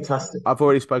 Well, Pete, fantastic. I've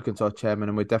already spoken to our chairman,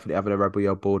 and we're definitely having a Rebel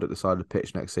Yell board at the side of the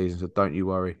pitch next season. So don't you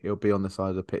worry, he'll be on the side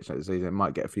of the pitch next season. It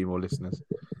might get a few more listeners,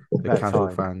 the casual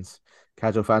fans.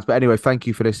 But anyway, thank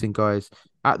you for listening, guys.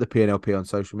 At the PNLP on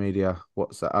social media,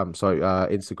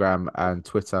 Instagram and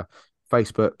Twitter,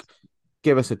 Facebook.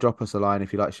 Drop us a line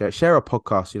if you like. Share our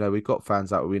podcast. We've got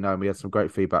fans out we know, and we had some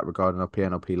great feedback regarding our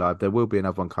PNLP live. There will be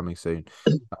another one coming soon.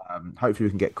 Hopefully we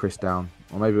can get Chris down,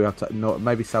 or maybe we have to.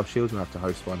 Maybe South Shields will have to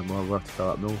host one, and we'll have to go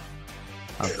up north.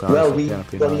 Willie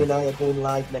and I are going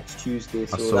live next Tuesday.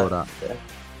 So I saw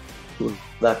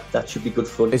that. That should be good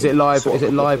fun. Is it live? Is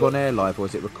it live on air live, or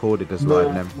is it recorded as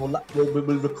live?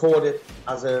 We'll record it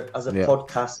as a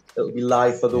podcast. It'll be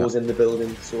live for those in the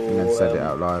building. So and then send it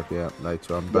out live,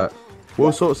 later on. But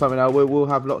we'll sort something out. We'll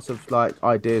have lots of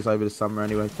ideas over the summer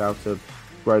anyway, how to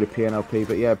grow the PNLP.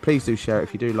 But please do share it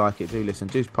if you do like it. Do listen.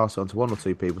 Do pass it on to one or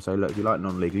two people. So look, if you like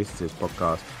non-league, listen to this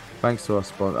podcast. Thanks to our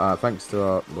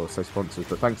sponsors,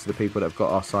 but thanks to the people that have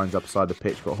got our signs up beside the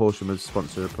pitch. Got Horsham as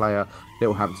sponsor of a player.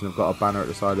 Littlehampton have got a banner at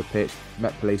the side of the pitch.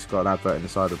 Met Police got an advert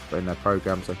in their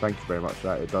programme. So thank you very much for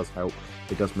that. It does help.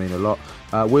 It does mean a lot.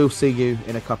 We'll see you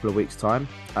in a couple of weeks' time.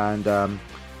 And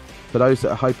for those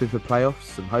that are hoping for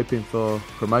playoffs and hoping for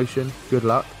promotion, good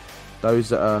luck. Those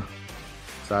that are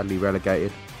sadly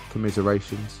relegated,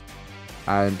 commiserations.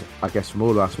 And I guess from all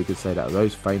of us, we could say that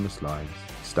those famous lines.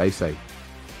 Stay safe.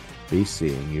 Be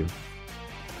seeing you.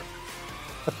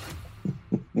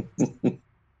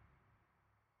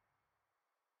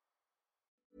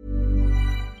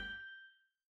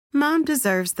 Mom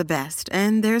deserves the best,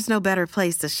 and there's no better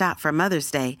place to shop for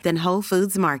Mother's Day than Whole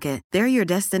Foods Market. They're your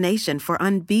destination for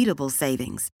unbeatable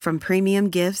savings, from premium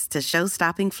gifts to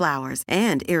show-stopping flowers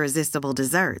and irresistible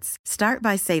desserts. Start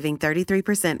by saving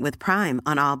 33% with Prime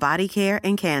on all body care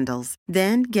and candles.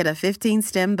 Then get a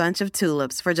 15-stem bunch of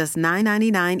tulips for just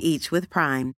 $9.99 each with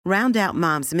Prime. Round out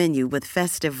Mom's menu with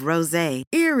festive rosé,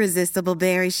 irresistible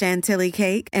berry chantilly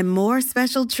cake, and more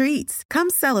special treats.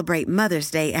 Come celebrate Mother's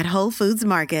Day at Whole Foods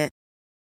Market.